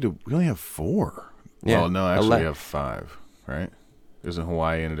 How many do we only have 4? Yeah. Well, no, actually we have 5, right? Isn't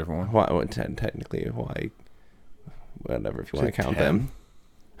Hawaii in a different one? Technically, Hawaii. Whatever, if you Is want to it count 10? them.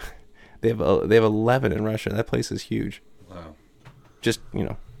 They have 11 in Russia. That place is huge. Wow. Just,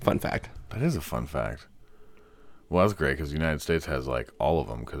 fun fact. That is a fun fact. Well, that's great because the United States has like all of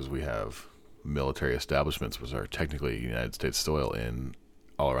them because we have military establishments which are technically United States soil in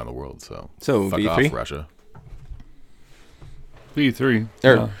all around the world. So fuck V3? off, Russia. V3.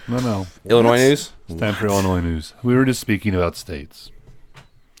 No. Illinois news? It's time for Illinois news. We were just speaking about states.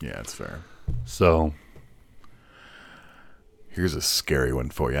 Yeah, it's fair. So, Here's a scary one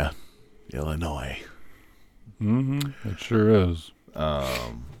for you. Illinois. it sure is.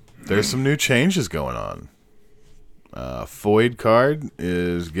 There's some new changes going on. FOID card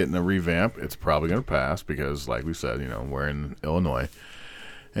is getting a revamp. It's probably going to pass because, like we said, we're in Illinois.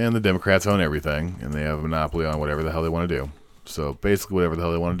 And the Democrats own everything, and they have a monopoly on whatever the hell they want to do. So basically whatever the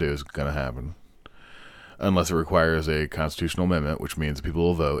hell they want to do is going to happen. Unless it requires a constitutional amendment, which means people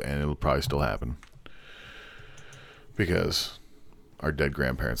will vote, and it'll probably still happen. Because our dead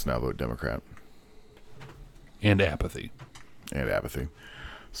grandparents now vote Democrat. And apathy.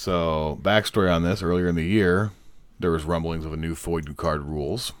 So, backstory on this, earlier in the year, there was rumblings of a new FOID card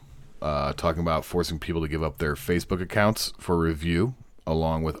rules, talking about forcing people to give up their Facebook accounts for review,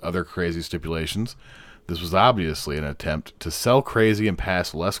 along with other crazy stipulations. This was obviously an attempt to sell crazy and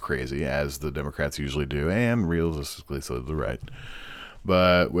pass less crazy, as the Democrats usually do, and realistically so the right.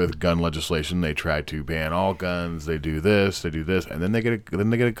 But with gun legislation, they tried to ban all guns. They do this, and then they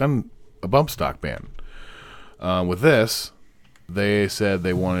get a bump stock ban. With this, they said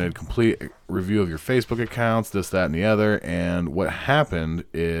they wanted complete review of your Facebook accounts, this, that, and the other. And what happened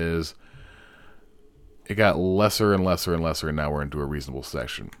is it got lesser and lesser and lesser, and now we're into a reasonable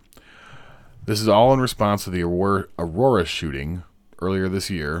section. This is all in response to the Aurora shooting earlier this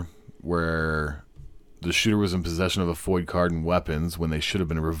year, where the shooter was in possession of a FOID card and weapons when they should have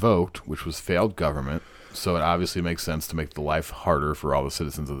been revoked, which was failed government. So it obviously makes sense to make the life harder for all the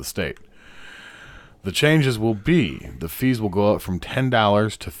citizens of the state. The changes will be, the fees will go up from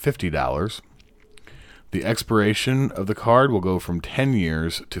 $10 to $50. The expiration of the card will go from 10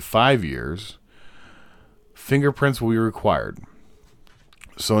 years to 5 years. Fingerprints will be required.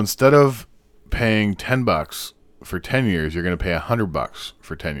 So instead of paying $10 for 10 years, you're going to pay $100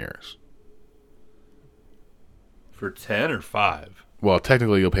 for 10 years. For 10 or 5? Well,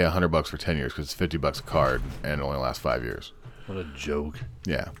 technically you'll pay $100 for 10 years because it's $50 a card and it only lasts 5 years. What a joke.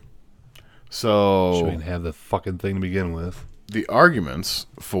 Yeah. So shouldn't have the fucking thing to begin with. The arguments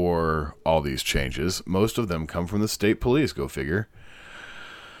for all these changes, most of them come from the state police, go figure,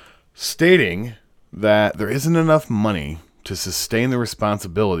 stating that there isn't enough money to sustain the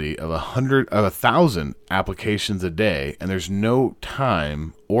responsibility of 1,000 applications a day, and there's no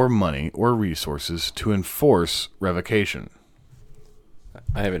time or money or resources to enforce revocation.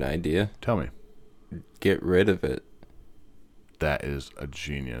 I have an idea. Tell me. Get rid of it. That is a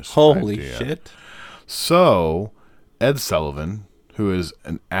genius Holy idea. shit. So, Ed Sullivan, who is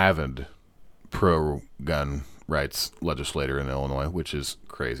an avid pro-gun rights legislator in Illinois, which is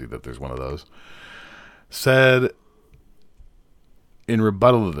crazy that there's one of those, said in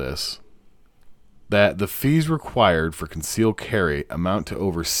rebuttal to this that the fees required for concealed carry amount to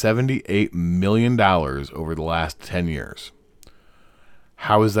over $78 million over the last 10 years.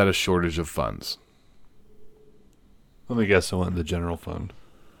 How is that a shortage of funds? Let me guess, it went in the general fund.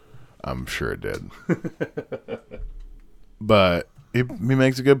 I'm sure it did. But he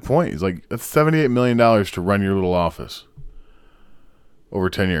makes a good point. He's like, that's $78 million to run your little office over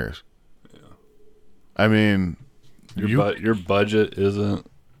 10 years. Yeah. I mean, your budget isn't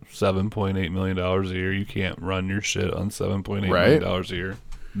 $7.8 million a year. You can't run your shit on $7.8 million a year.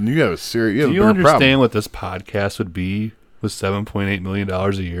 You have a serious. Do you understand what this podcast would be with $7.8 million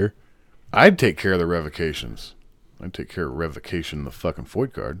a year? I'd take care of the revocations. I'd take care of revocation the fucking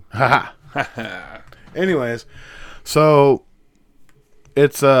FOID card. Ha ha. Anyways, so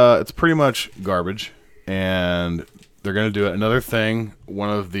it's pretty much garbage, and they're gonna do it. Another thing,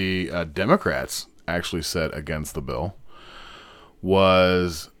 one of the Democrats actually said against the bill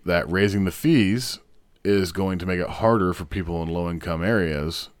was that raising the fees is going to make it harder for people in low-income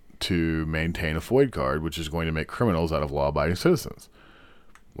areas to maintain a FOID card, which is going to make criminals out of law-abiding citizens,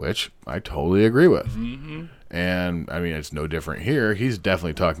 which I totally agree with. Mm-hmm. And, I mean, it's no different here. He's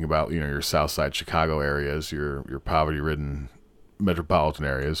definitely talking about, your South Side Chicago areas, your poverty-ridden metropolitan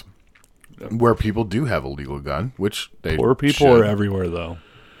areas, where people do have a legal gun, which they Poor people should. are everywhere, though.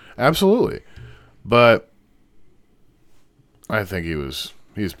 Absolutely. But I think he was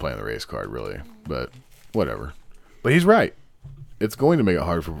playing the race card, really. But whatever. But he's right. It's going to make it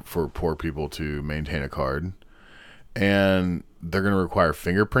hard for poor people to maintain a card. And they're going to require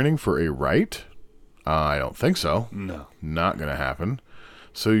fingerprinting for a right? I don't think so. No. Not going to happen.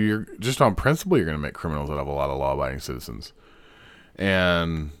 So you're just on principle, you're going to make criminals out of a lot of law-abiding citizens.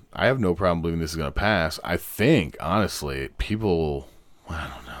 And I have no problem believing this is going to pass. I think, honestly, people, I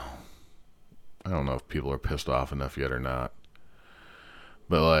don't know. I don't know if people are pissed off enough yet or not.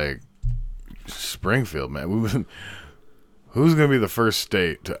 But, like, Springfield, man, who's going to be the first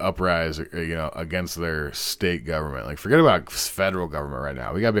state to uprise, against their state government? Like, forget about federal government right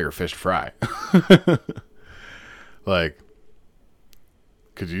now. We got bigger fish to fry. Like,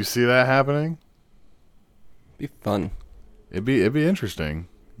 could you see that happening? Be fun. It'd be interesting.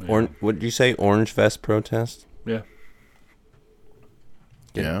 Yeah. What did you say? Orange vest protest? Yeah.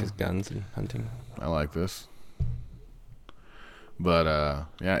 Because guns and hunting. I like this. But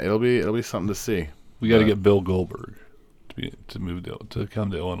yeah, it'll be something to see. We got to get Bill Goldberg to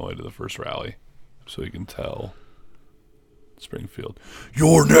come to Illinois to the first rally, so he can tell Springfield,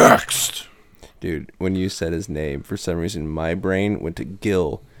 "You're next." Dude, when you said his name, for some reason my brain went to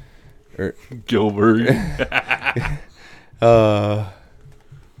Gilbert.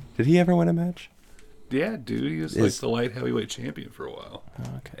 Did he ever win a match? Yeah, dude, he was like the light heavyweight champion for a while.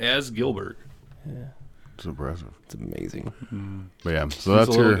 Oh, okay. As Gilbert. Yeah. It's impressive. It's amazing. Mm. But yeah, so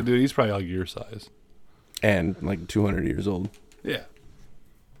that's your... Dude, he's probably like your size. And like 200 years old. Yeah.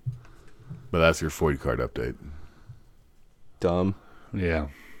 But that's your FOID card update. Dumb. Yeah.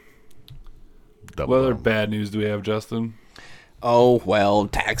 Double what other dumb. bad news do we have, Justin? Oh, well,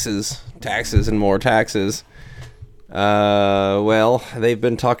 taxes. Taxes and more taxes. Well, they've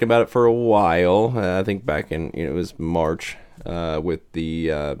been talking about it for a while. I think back in, it was March, with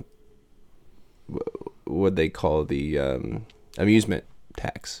the, what they call the amusement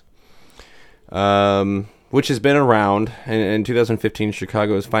tax, which has been around. In 2015,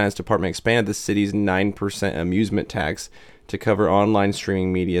 Chicago's finance department expanded the city's 9% amusement tax to cover online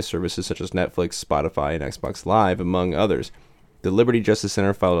streaming media services such as Netflix, Spotify, and Xbox Live, among others. The Liberty Justice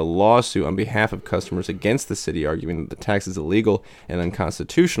Center filed a lawsuit on behalf of customers against the city, arguing that the tax is illegal and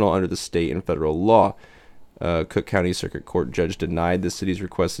unconstitutional under the state and federal law. Cook County Circuit Court judge denied the city's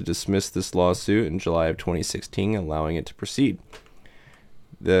request to dismiss this lawsuit in July of 2016, allowing it to proceed.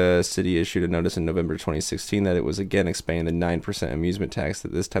 The city issued a notice in November 2016 that it was again expanding the 9% amusement tax,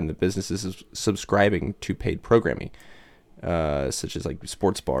 that this time the business is subscribing to paid programming, such as like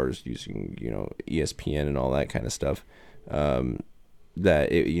sports bars using, ESPN and all that kind of stuff.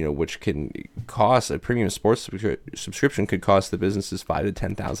 That it, which can cost a premium sports subscription could cost the businesses $5,000 to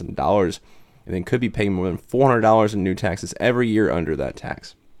 $10,000, and then could be paying more than $400 in new taxes every year under that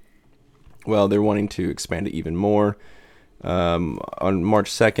tax. Well, they're wanting to expand it even more. On March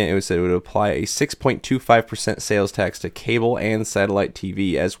 2nd, it was said it would apply a 6.25% sales tax to cable and satellite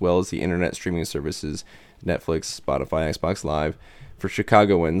TV, as well as the internet streaming services Netflix, Spotify, Xbox Live. For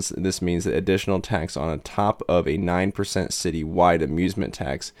Chicagoans, this means that additional tax on top of a 9% citywide amusement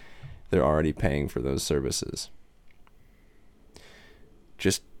tax they're already paying for those services.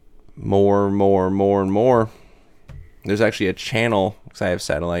 Just more and more. There's actually a channel, because I have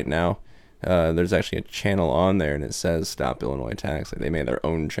satellite now. There's actually a channel on there, and it says Stop Illinois Tax. Like, they made their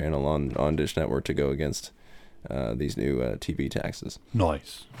own channel on Dish Network to go against these new TV taxes.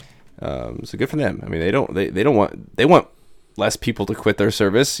 Nice. So good for them. I mean, they want less people to quit their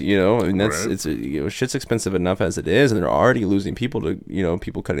service. I mean, that's right. It's shit's expensive enough as it is, and they're already losing people to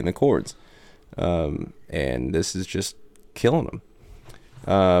people cutting the cords, and this is just killing them.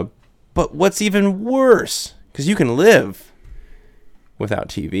 But what's even worse, because you can live without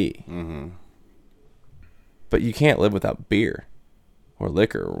TV. Mm-hmm. But you can't live without beer or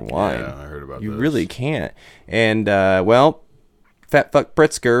liquor or wine. Yeah, I heard about you this. really can't. And, Fat Fuck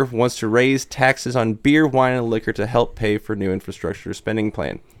Pritzker wants to raise taxes on beer, wine, and liquor to help pay for new infrastructure spending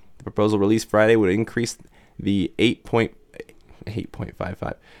plan. The proposal released Friday would increase the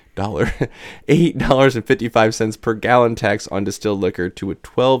 $8.55 per gallon tax on distilled liquor to a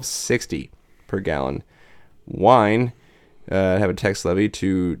 $12.60 per gallon. Wine have a tax levy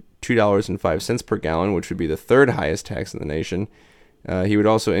to $2.05 per gallon, which would be the third highest tax in the nation. He would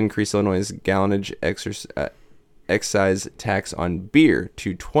also increase Illinois' gallonage excise tax on beer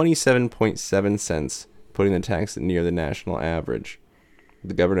to 27.7 cents, putting the tax near the national average.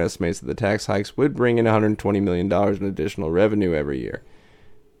 The governor estimates that the tax hikes would bring in $120 million in additional revenue every year.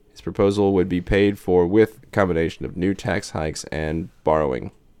 His proposal would be paid for with a combination of new tax hikes and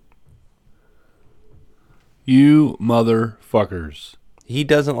borrowing. You motherfuckers. He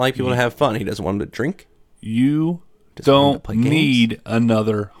doesn't like people to have fun. He doesn't want them to drink. You don't need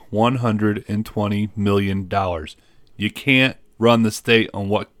another $120 million. You can't run the state on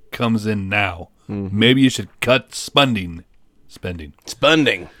what comes in now. Mm-hmm. Maybe you should cut spending. Spending.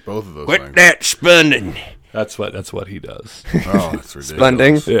 Both of those Quit things. that spending. That's what he does. Oh, that's ridiculous.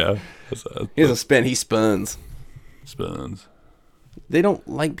 Spending? Yeah. He doesn't spend, he spuns. Spuns. They don't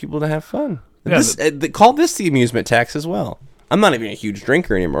like people to have fun. Yeah, Call this the amusement tax as well. I'm not even a huge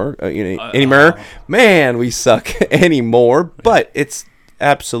drinker anymore. Man, we suck anymore. But it's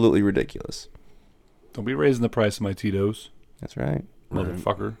absolutely ridiculous. Don't be raising the price of my Tito's. That's right.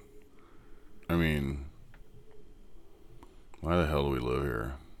 Motherfucker. I mean, why the hell do we live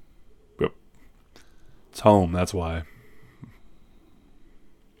here? Yep. It's home, that's why.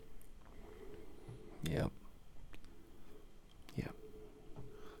 Yep.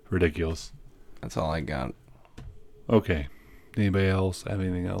 Ridiculous. That's all I got. Okay. Anybody else have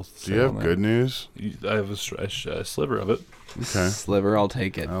anything else to say? Do you have good news? I have a sliver of it. Okay. Sliver, I'll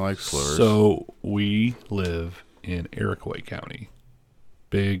take it. I like slivers. So we live in Iroquois County.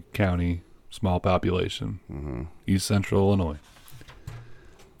 Big county, small population. East Central Illinois.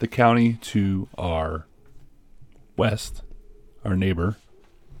 The county to our west, our neighbors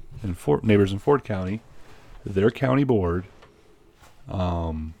in Ford County, their county board,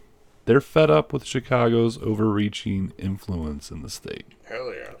 they're fed up with Chicago's overreaching influence in the state.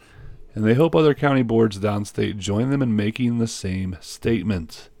 Hell yeah. And they hope other county boards downstate join them in making the same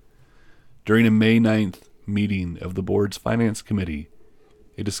statement. During a May 9th meeting of the board's finance committee,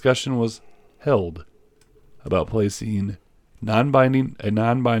 a discussion was held about placing a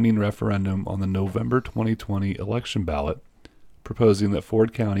non-binding referendum on the November 2020 election ballot, proposing that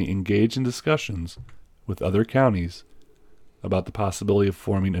Ford County engage in discussions with other counties about the possibility of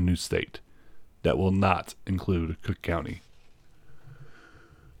forming a new state that will not include Cook County.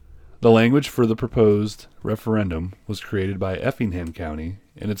 The language for the proposed referendum was created by Effingham County,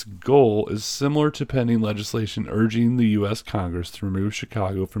 and its goal is similar to pending legislation urging the U.S. Congress to remove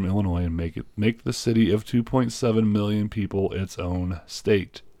Chicago from Illinois and make the city of 2.7 million people its own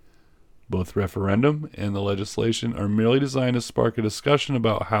state. Both referendum and the legislation are merely designed to spark a discussion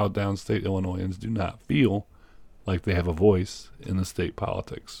about how downstate Illinoisans do not feel like they have a voice in the state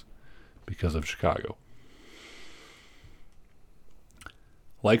politics because of Chicago.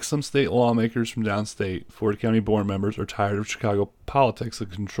 Like some state lawmakers from downstate, Ford County board members are tired of Chicago politics and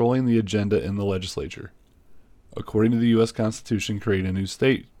controlling the agenda in the legislature. According to the U.S. Constitution, creating a new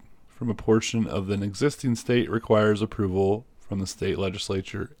state from a portion of an existing state requires approval from the state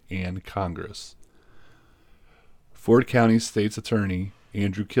legislature and Congress. Ford County State's Attorney,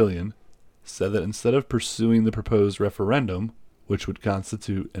 Andrew Killian, said that instead of pursuing the proposed referendum, which would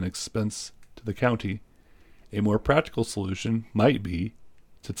constitute an expense to the county, a more practical solution might be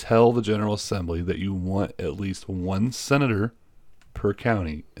to tell the General Assembly that you want at least one senator per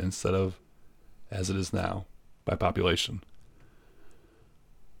county instead of, as it is now, by population.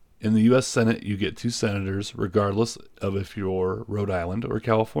 In the U.S. Senate, you get 2 senators regardless of if you're Rhode Island or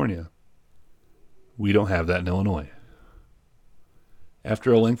California. We don't have that in Illinois.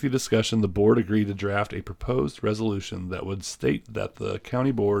 After a lengthy discussion, the board agreed to draft a proposed resolution that would state that the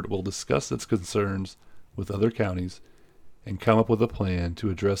county board will discuss its concerns with other counties and come up with a plan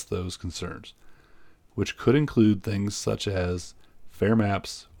to address those concerns, which could include things such as fair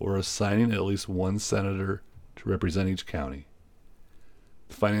maps or assigning at least one senator to represent each county.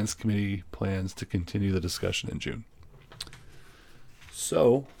 The Finance Committee plans to continue the discussion in June.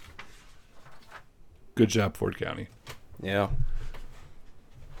 So, good job, Ford County. Yeah.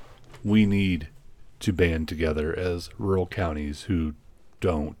 We need to band together as rural counties who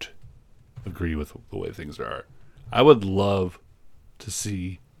don't agree with the way things are. I would love to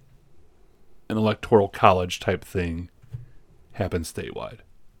see an electoral college type thing happen statewide,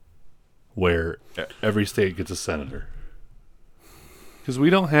 where every state gets a senator. Because we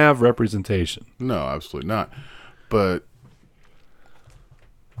don't have representation. No, absolutely not. But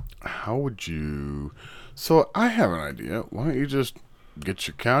how would you... So I have an idea. Why don't you just get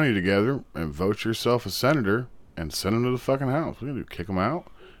your county together and vote yourself a senator and send them to the fucking house? What are you going to do, kick them out?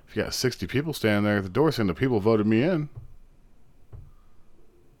 If you got 60 people standing there at the door saying the people voted me in.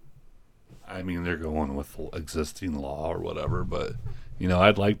 I mean, they're going with existing law or whatever, but, you know,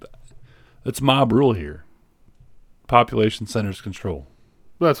 I'd like... It's mob rule here. Population centers control.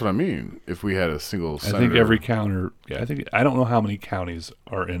 Well, that's what I mean. If we had a single senator... I think every counter... Yeah, I don't know how many counties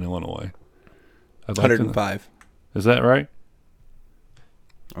are in Illinois. I'd like 105. Is that right?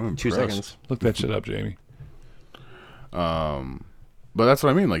 I'm impressed. 2 seconds. Look that shit up, Jamie. But that's what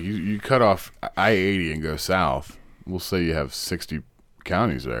I mean. Like, you cut off I-80 and go south. We'll say you have 60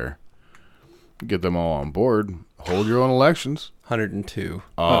 counties there. Get them all on board. Hold your own elections. 102.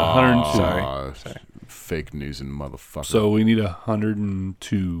 102. Sorry. Fake news and motherfucker. So we need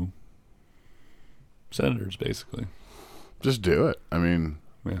 102 senators, basically. Just do it. I mean,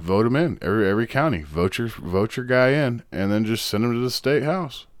 vote them in. Every county. Vote your guy in, and then just send him to the state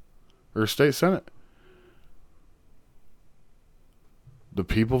house or state senate. The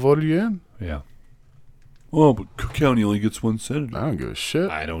people voted you in. Yeah. Well, but Cook County only gets 1 senator. I don't give a shit.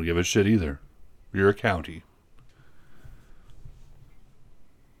 I don't give a shit either. You're a county.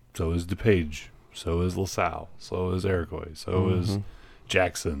 So is DuPage. So is LaSalle. So is Iroquois. So is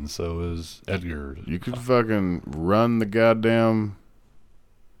Jackson. So is Edgar. You could fucking run the goddamn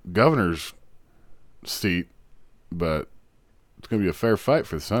governor's seat, but it's going to be a fair fight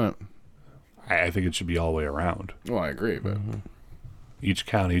for the Senate. I think it should be all the way around. Well, I agree, but each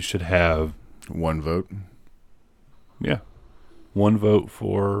county should have 1 vote. Yeah. 1 vote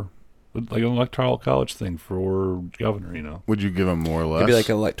for, like, an electoral college thing for governor, you know. Would you give them more or less? Maybe like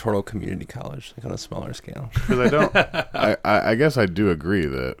an electoral community college, like on a smaller scale. Because I don't. I guess I do agree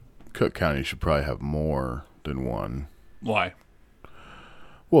that Cook County should probably have more than 1. Why?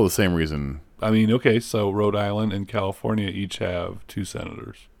 Well, the same reason. I mean, okay, so Rhode Island and California each have 2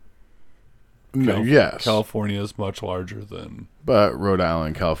 senators. Yes. California is much larger than... But Rhode Island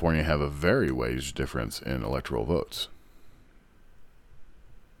and California have a very wage difference in electoral votes.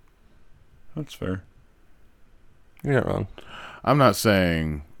 That's fair. You're not wrong. I'm not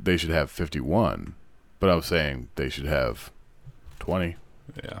saying they should have 51, but I'm saying they should have 20.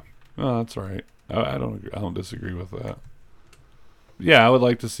 Yeah. No, that's right. I don't disagree with that. Yeah, I would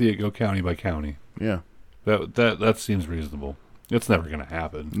like to see it go county by county. Yeah. That seems reasonable. It's never going to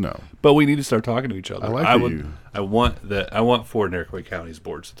happen. No. But we need to start talking to each other. I want Fort and Iroquois County's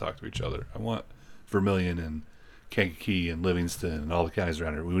boards to talk to each other. I want Vermilion and Kankakee and Livingston and all the counties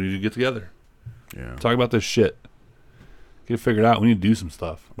around here. We need to get together. Yeah. Talk about this shit. Get it figured out. We need to do some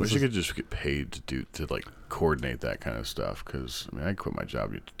stuff. I wish you could just get paid to coordinate that kind of stuff. Because I quit my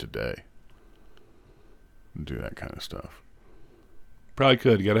job today and do that kind of stuff. Probably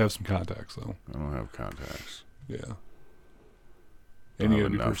could. You got to have some contacts, though. I don't have contacts. Yeah. I And don't you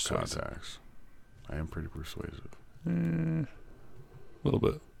have got to be enough persuasive. contacts. I am pretty persuasive. A little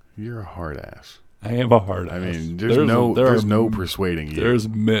bit. You're a hard ass. I am a hard ass. I mean, there's no persuading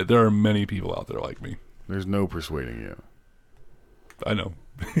you. There are many people out there like me. There's no persuading you. I know.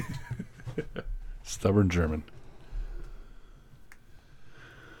 Stubborn German.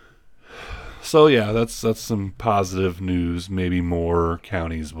 So yeah, that's some positive news. Maybe more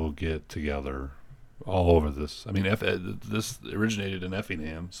counties will get together all over this. I mean, this originated in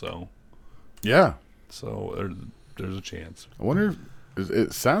Effingham, so yeah. So there's a chance. I wonder.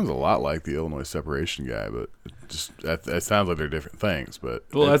 It sounds a lot like the Illinois separation guy, but it sounds like they're different things. But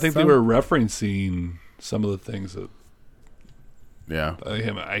I think they were referencing some of the things that. Yeah,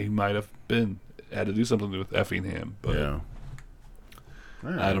 I might have had to do something with Effingham, but yeah.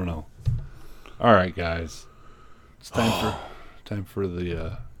 Right. I don't know. All right, guys, it's time for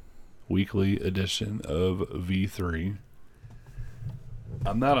the weekly edition of V3.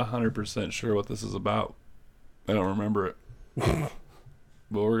 I'm not 100% sure what this is about. I don't remember it, but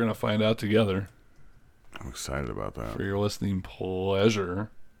we're gonna find out together. I'm excited about that. For your listening pleasure.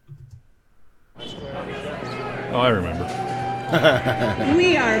 Oh, I remember.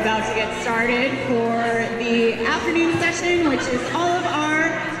 We are about to get started for the afternoon session, which is all of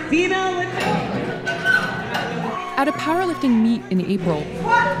our female lifting. At a powerlifting meet in April,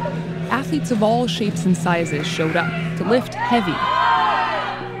 athletes of all shapes and sizes showed up to lift heavy.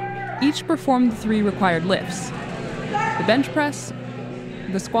 Each performed the 3 required lifts: the bench press,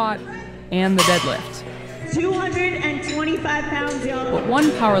 the squat, and the deadlift. 225 pounds, y'all. But one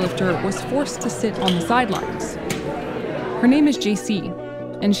powerlifter was forced to sit on the sidelines. Her name is JC,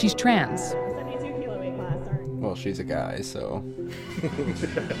 and she's trans. Well, she's a guy, so. Get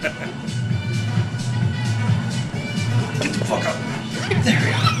the fuck up. There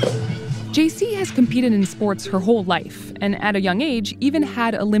we are. JC has competed in sports her whole life, and at a young age, even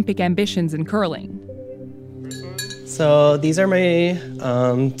had Olympic ambitions in curling. So these are my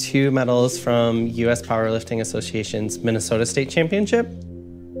 2 medals from U.S. Powerlifting Association's Minnesota State Championship.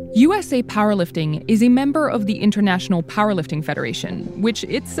 USA Powerlifting is a member of the International Powerlifting Federation, which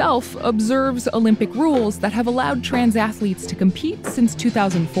itself observes Olympic rules that have allowed trans athletes to compete since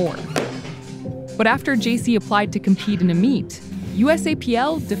 2004. But after JC applied to compete in a meet,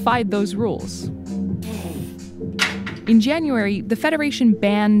 USAPL defied those rules. In January, the Federation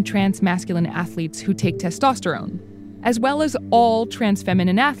banned trans-masculine athletes who take testosterone, as well as all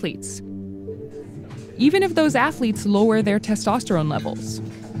trans-feminine athletes, even if those athletes lower their testosterone levels,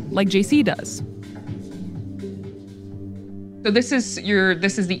 like JC does. So this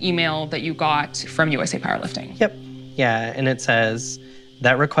is the email that you got from USA Powerlifting. Yep. Yeah, and it says,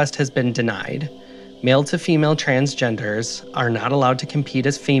 that request has been denied. Male to female transgenders are not allowed to compete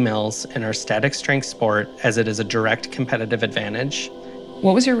as females in our static strength sport as it is a direct competitive advantage.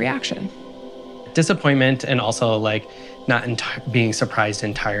 What was your reaction? Disappointment, and also not being surprised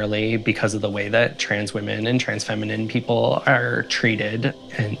entirely because of the way that trans women and trans feminine people are treated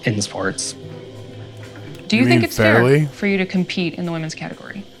in sports. Do you think it's fair for you to compete in the women's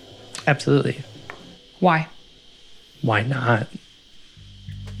category? Absolutely. Why? Why not?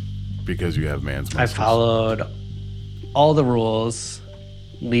 Because you have man's muscles. I followed all the rules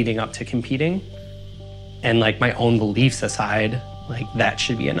leading up to competing, and my own beliefs aside, that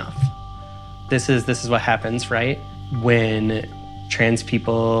should be enough. This is what happens, right? When trans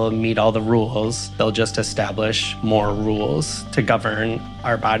people meet all the rules, they'll just establish more rules to govern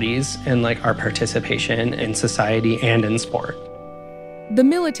our bodies and our participation in society and in sport. The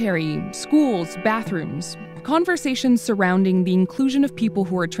military, schools, bathrooms, conversations surrounding the inclusion of people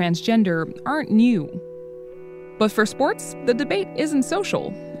who are transgender aren't new. But for sports, the debate isn't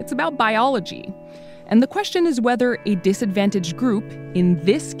social. It's about biology. And the question is whether a disadvantaged group, in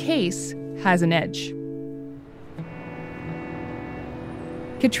this case, has an edge.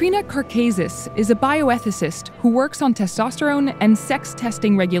 Katrina Karkazis is a bioethicist who works on testosterone and sex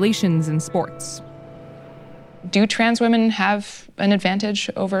testing regulations in sports. Do trans women have an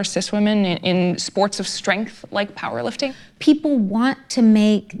advantage over cis women in sports of strength like powerlifting? People want to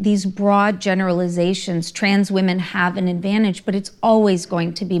make these broad generalizations. Trans women have an advantage, but it's always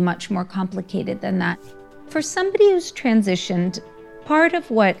going to be much more complicated than that. For somebody who's transitioned, part of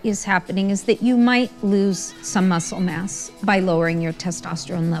what is happening is that you might lose some muscle mass by lowering your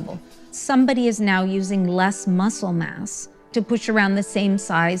testosterone level. Somebody is now using less muscle mass to push around the same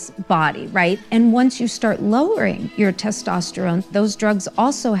size body, right? And once you start lowering your testosterone, those drugs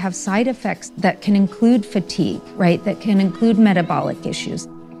also have side effects that can include fatigue, right? That can include metabolic issues.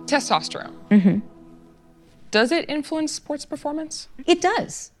 Testosterone. Mm-hmm. Does it influence sports performance? It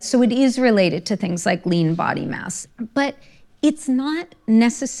does. So it is related to things like lean body mass, but it's not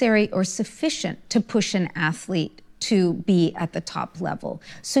necessary or sufficient to push an athlete to be at the top level.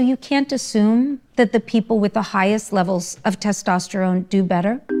 So you can't assume that the people with the highest levels of testosterone do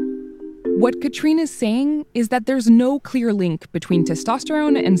better. What Katrina's saying is that there's no clear link between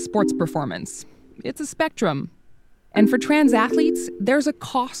testosterone and sports performance. It's a spectrum. And for trans athletes, there's a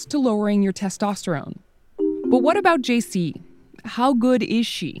cost to lowering your testosterone. But what about JC? How good is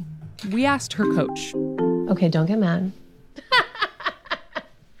she? We asked her coach. Okay, don't get mad.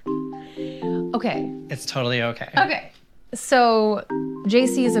 Okay. It's totally okay. Okay. So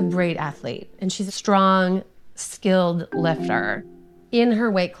JC is a great athlete, and she's a strong, skilled lifter. In her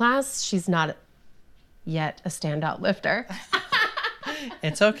weight class, she's not yet a standout lifter.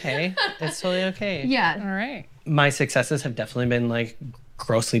 It's okay. It's totally okay. Yeah. All right. My successes have definitely been like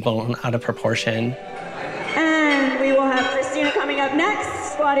grossly blown out of proportion. And we will have Christina coming up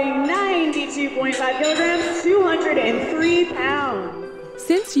next, squatting 92.5 kilograms, 203 pounds.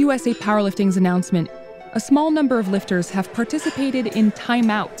 Since USA Powerlifting's announcement, a small number of lifters have participated in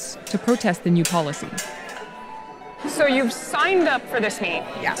timeouts to protest the new policy. So you've signed up for this meet?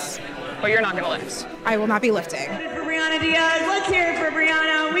 Yes. But you're not going to lift? I will not be lifting. For Brianna Diaz, let's hear it for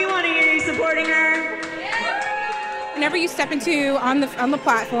Brianna. We want to hear you supporting her. Whenever you step into on the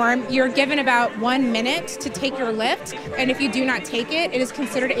platform, you're given about 1 minute to take your lift, and if you do not take it, it is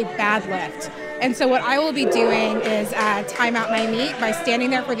considered a bad lift. And so what I will be doing is time out my meet by standing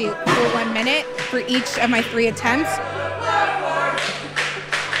there for the full 1 minute for each of my 3 attempts.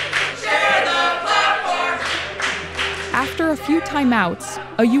 After a few timeouts,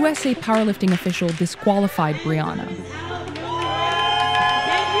 a USA Powerlifting official disqualified Brianna.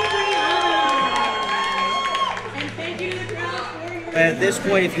 At this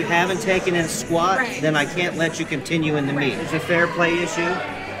point, if you haven't taken in squat, then I can't let you continue in the meet. It's a fair play issue.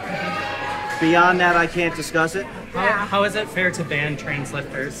 Beyond that, I can't discuss it. How is it fair to ban trans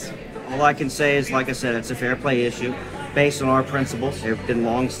lifters? All I can say is, like I said, it's a fair play issue based on our principles. They've been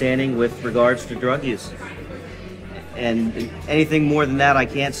long-standing with regards to drug use. And anything more than that, I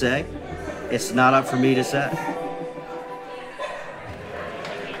can't say. It's not up for me to say.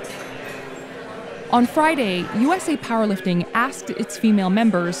 On Friday, USA Powerlifting asked its female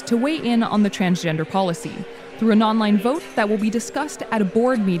members to weigh in on the transgender policy through an online vote that will be discussed at a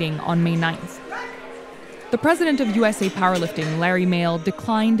board meeting on May 9th. The president of USA Powerlifting, Larry Mail,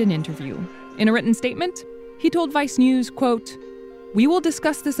 declined an interview. In a written statement, he told Vice News, quote, "We will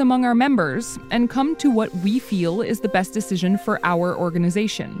discuss this among our members and come to what we feel is the best decision for our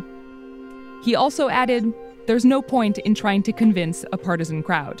organization." He also added, "There's no point in trying to convince a partisan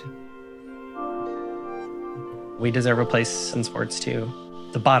crowd." We deserve a place in sports too.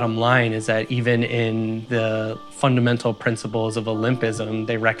 The bottom line is that even in the fundamental principles of Olympism,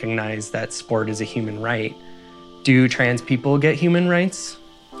 they recognize that sport is a human right. Do trans people get human rights?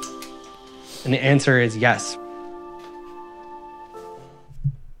 And the answer is yes.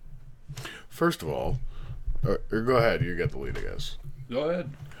 First of all, or go ahead, you get the lead, I guess. Go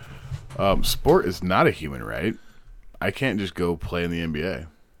ahead. Sport is not a human right. I can't just go play in the NBA.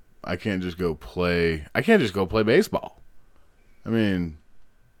 I can't just go play baseball. I mean,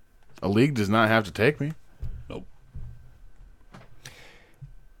 a league does not have to take me. Nope.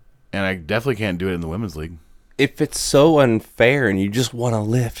 And I definitely can't do it in the women's league. If it's so unfair and you just want to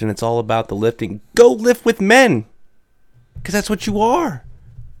lift and it's all about the lifting, go lift with men. Because that's what you are.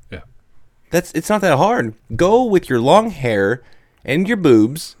 Yeah. It's not that hard. Go with your long hair and your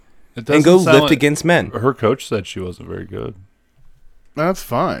boobs and go lift against men. Her coach said she wasn't very good. That's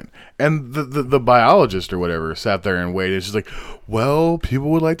fine. And the biologist or whatever sat there and waited. She's like, well, people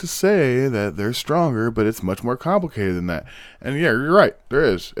would like to say that they're stronger, but it's much more complicated than that. And yeah, you're right. There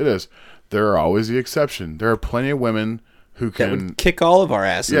is. It is. There are always the exception. There are plenty of women who can... That would kick all of our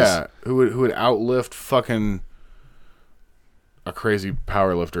asses. Yeah, who would outlift fucking a crazy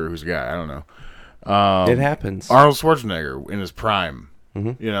power lifter who's a guy. I don't know. It happens. Arnold Schwarzenegger in his prime.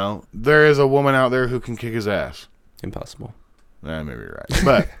 Mm-hmm. You know, there is a woman out there who can kick his ass. Impossible. Maybe you're right.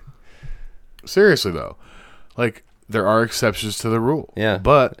 But seriously, though, like, there are exceptions to the rule. Yeah.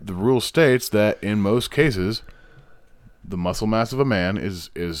 But the rule states that in most cases, the muscle mass of a man is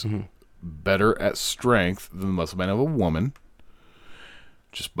better at strength than the muscle man of a woman.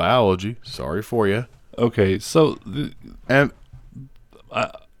 Just biology. Sorry for you. Okay, so and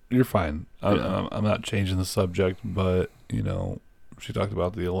you're fine. I'm not changing the subject, but she talked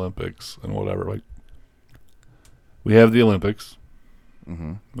about the Olympics and whatever. Like, we have the Olympics.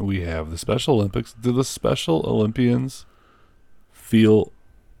 Mm-hmm. We have the Special Olympics. Do the Special Olympians feel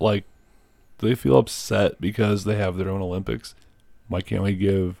like? Do they feel upset because they have their own Olympics? Why can't we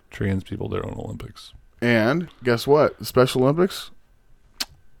give trans people their own Olympics? And guess what? The Special Olympics,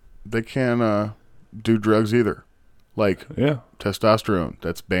 they can't do drugs either. Like testosterone,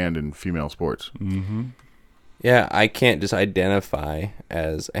 that's banned in female sports. Mm-hmm. Yeah, I can't just identify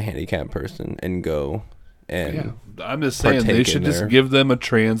as a handicapped person and go and I'm just saying they should just give them a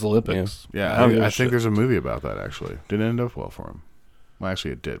trans Olympics. Yeah, I think there's a movie about that, actually. Didn't end up well for him. Well,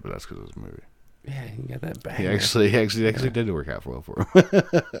 actually it did, but that's because it was a movie. Yeah, he got that back. He actually did work out well for him.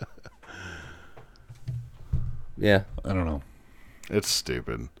 Yeah. I don't know. It's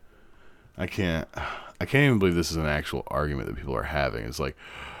stupid. I can't even believe this is an actual argument that people are having. It's like,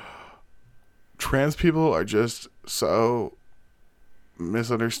 trans people are just so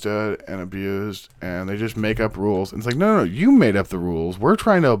misunderstood and abused, and they just make up rules. And it's like, no, you made up the rules. We're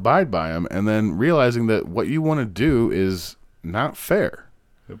trying to abide by them, and then realizing that what you want to do is not fair.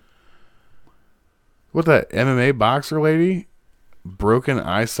 Yep. What, that MMA boxer lady? Broken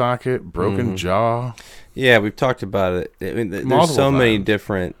eye socket, broken jaw. Yeah, we've talked about it. I mean, there's so many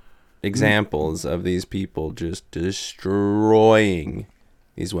different examples of these people just destroying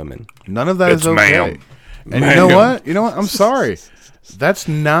these women. None of that is okay. And you know what? I'm sorry. That's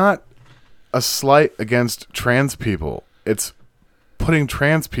not a slight against trans people. It's putting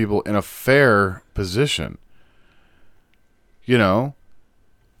trans people in a fair position.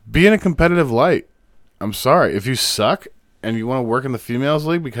 Be in a competitive light. I'm sorry. If you suck and you want to work in the females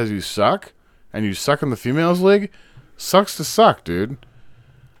league because you suck, and you suck in the females league, sucks to suck, dude.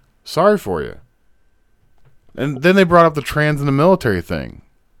 Sorry for you. And then they brought up the trans in the military thing,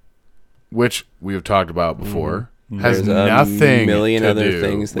 which we have talked about before. Has nothing to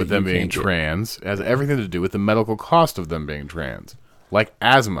do with them being trans. It has everything to do with the medical cost of them being trans. Like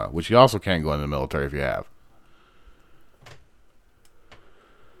asthma, which you also can't go in the military if you have.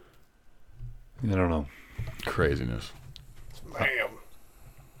 I don't know. Craziness.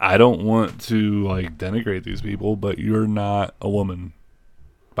 I don't want to denigrate these people, but you're not a woman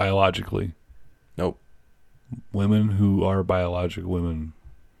biologically. Nope. Women who are biologic women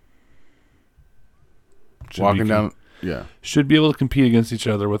should be able to compete against each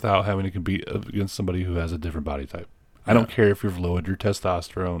other without having to compete against somebody who has a different body type. I don't care if you've lowered your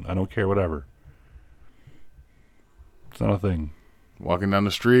testosterone. I don't care, whatever. It's not a thing. Walking down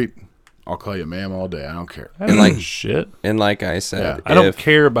the street, I'll call you ma'am all day. I don't care. I don't shit. And like I said, I don't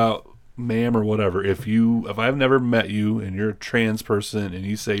care about ma'am or whatever. If I've never met you and you're a trans person and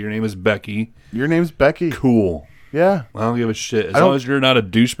you say your name is Becky. Your name's Becky. Cool. Yeah. I don't give a shit. As long as you're not a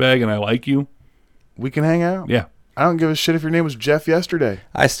douchebag and I like you. We can hang out. Yeah. I don't give a shit if your name was Jeff yesterday.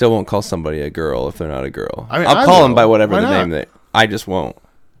 I still won't call somebody a girl if they're not a girl. I mean, I'll call them by whatever the name that. I just won't.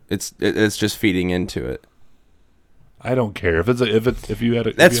 It's just feeding into it. I don't care if you had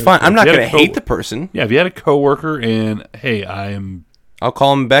a. That's fine. I'm not going to hate the person. Yeah, if you had a coworker and hey, I'll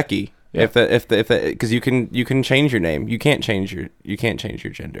call him Becky. Yeah. If because you can change your name. You can't change your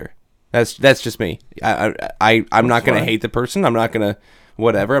gender. That's just me. I'm not going to hate the person. I'm not going to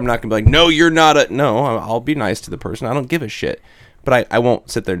whatever. I'm not going to be like, no, you're not a. No, I'll be nice to the person. I don't give a shit. But I won't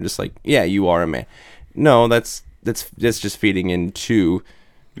sit there and just yeah, you are a man. No, that's just feeding into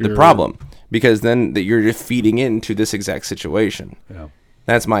the problem. Because then you're just feeding into this exact situation. Yeah,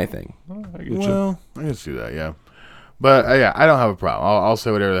 that's my thing. I can see that. Yeah, but I don't have a problem. I'll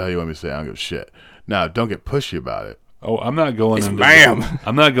say whatever the hell you want me to say. I don't give a shit. Now, don't get pushy about it. Oh, I'm not going into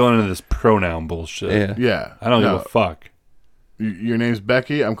I'm not going into this pronoun bullshit. Yeah. I don't give a fuck. Your name's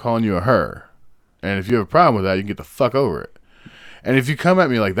Becky. I'm calling you a her. And if you have a problem with that, you can get the fuck over it. And if you come at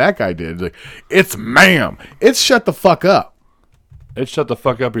me like that guy did, it's ma'am. It's shut the fuck up. It's shut the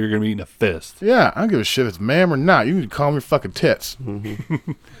fuck up or you're going to be eating a fist. Yeah, I don't give a shit if it's ma'am or not. You need to calm your fucking tits.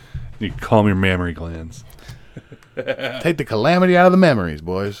 Mm-hmm. You calm your mammary glands. Take the calamity out of the memories,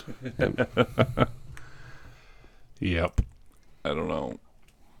 boys. Yep. I don't know.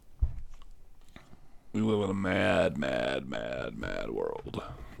 We live in a mad, mad, mad, mad world.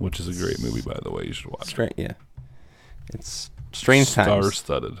 Which is a great movie, by the way. You should watch it. Yeah. It's strange times.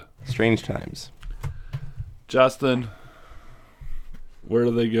 Star-studded. Strange times. Justin, where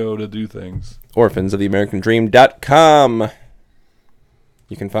do they go to do things? orphansoftheamericandream.com.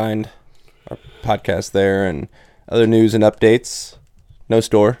 You can find our podcast there and other news and updates. No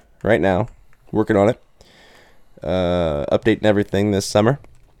store right now. Working on it. Updating everything this summer.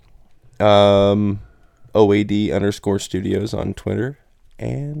 OAD_studios on Twitter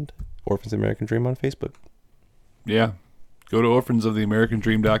and Orphans of the American Dream on Facebook. Yeah. Go to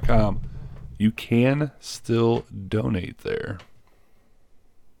orphansoftheamericandream.com. You can still donate there.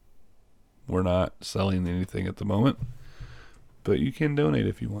 We're not selling anything at the moment, but you can donate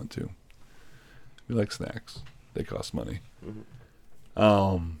if you want to. We like snacks. They cost money.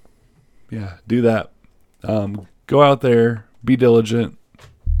 Yeah, do that. Go out there, be diligent.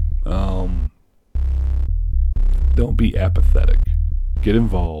 Don't be apathetic. Get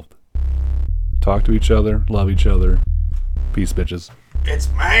involved. Talk to each other, love each other. Peace, bitches. It's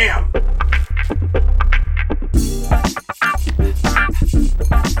ma'am.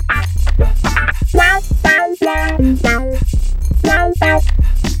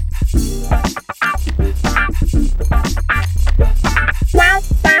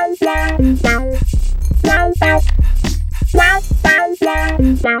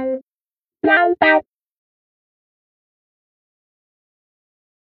 Wow.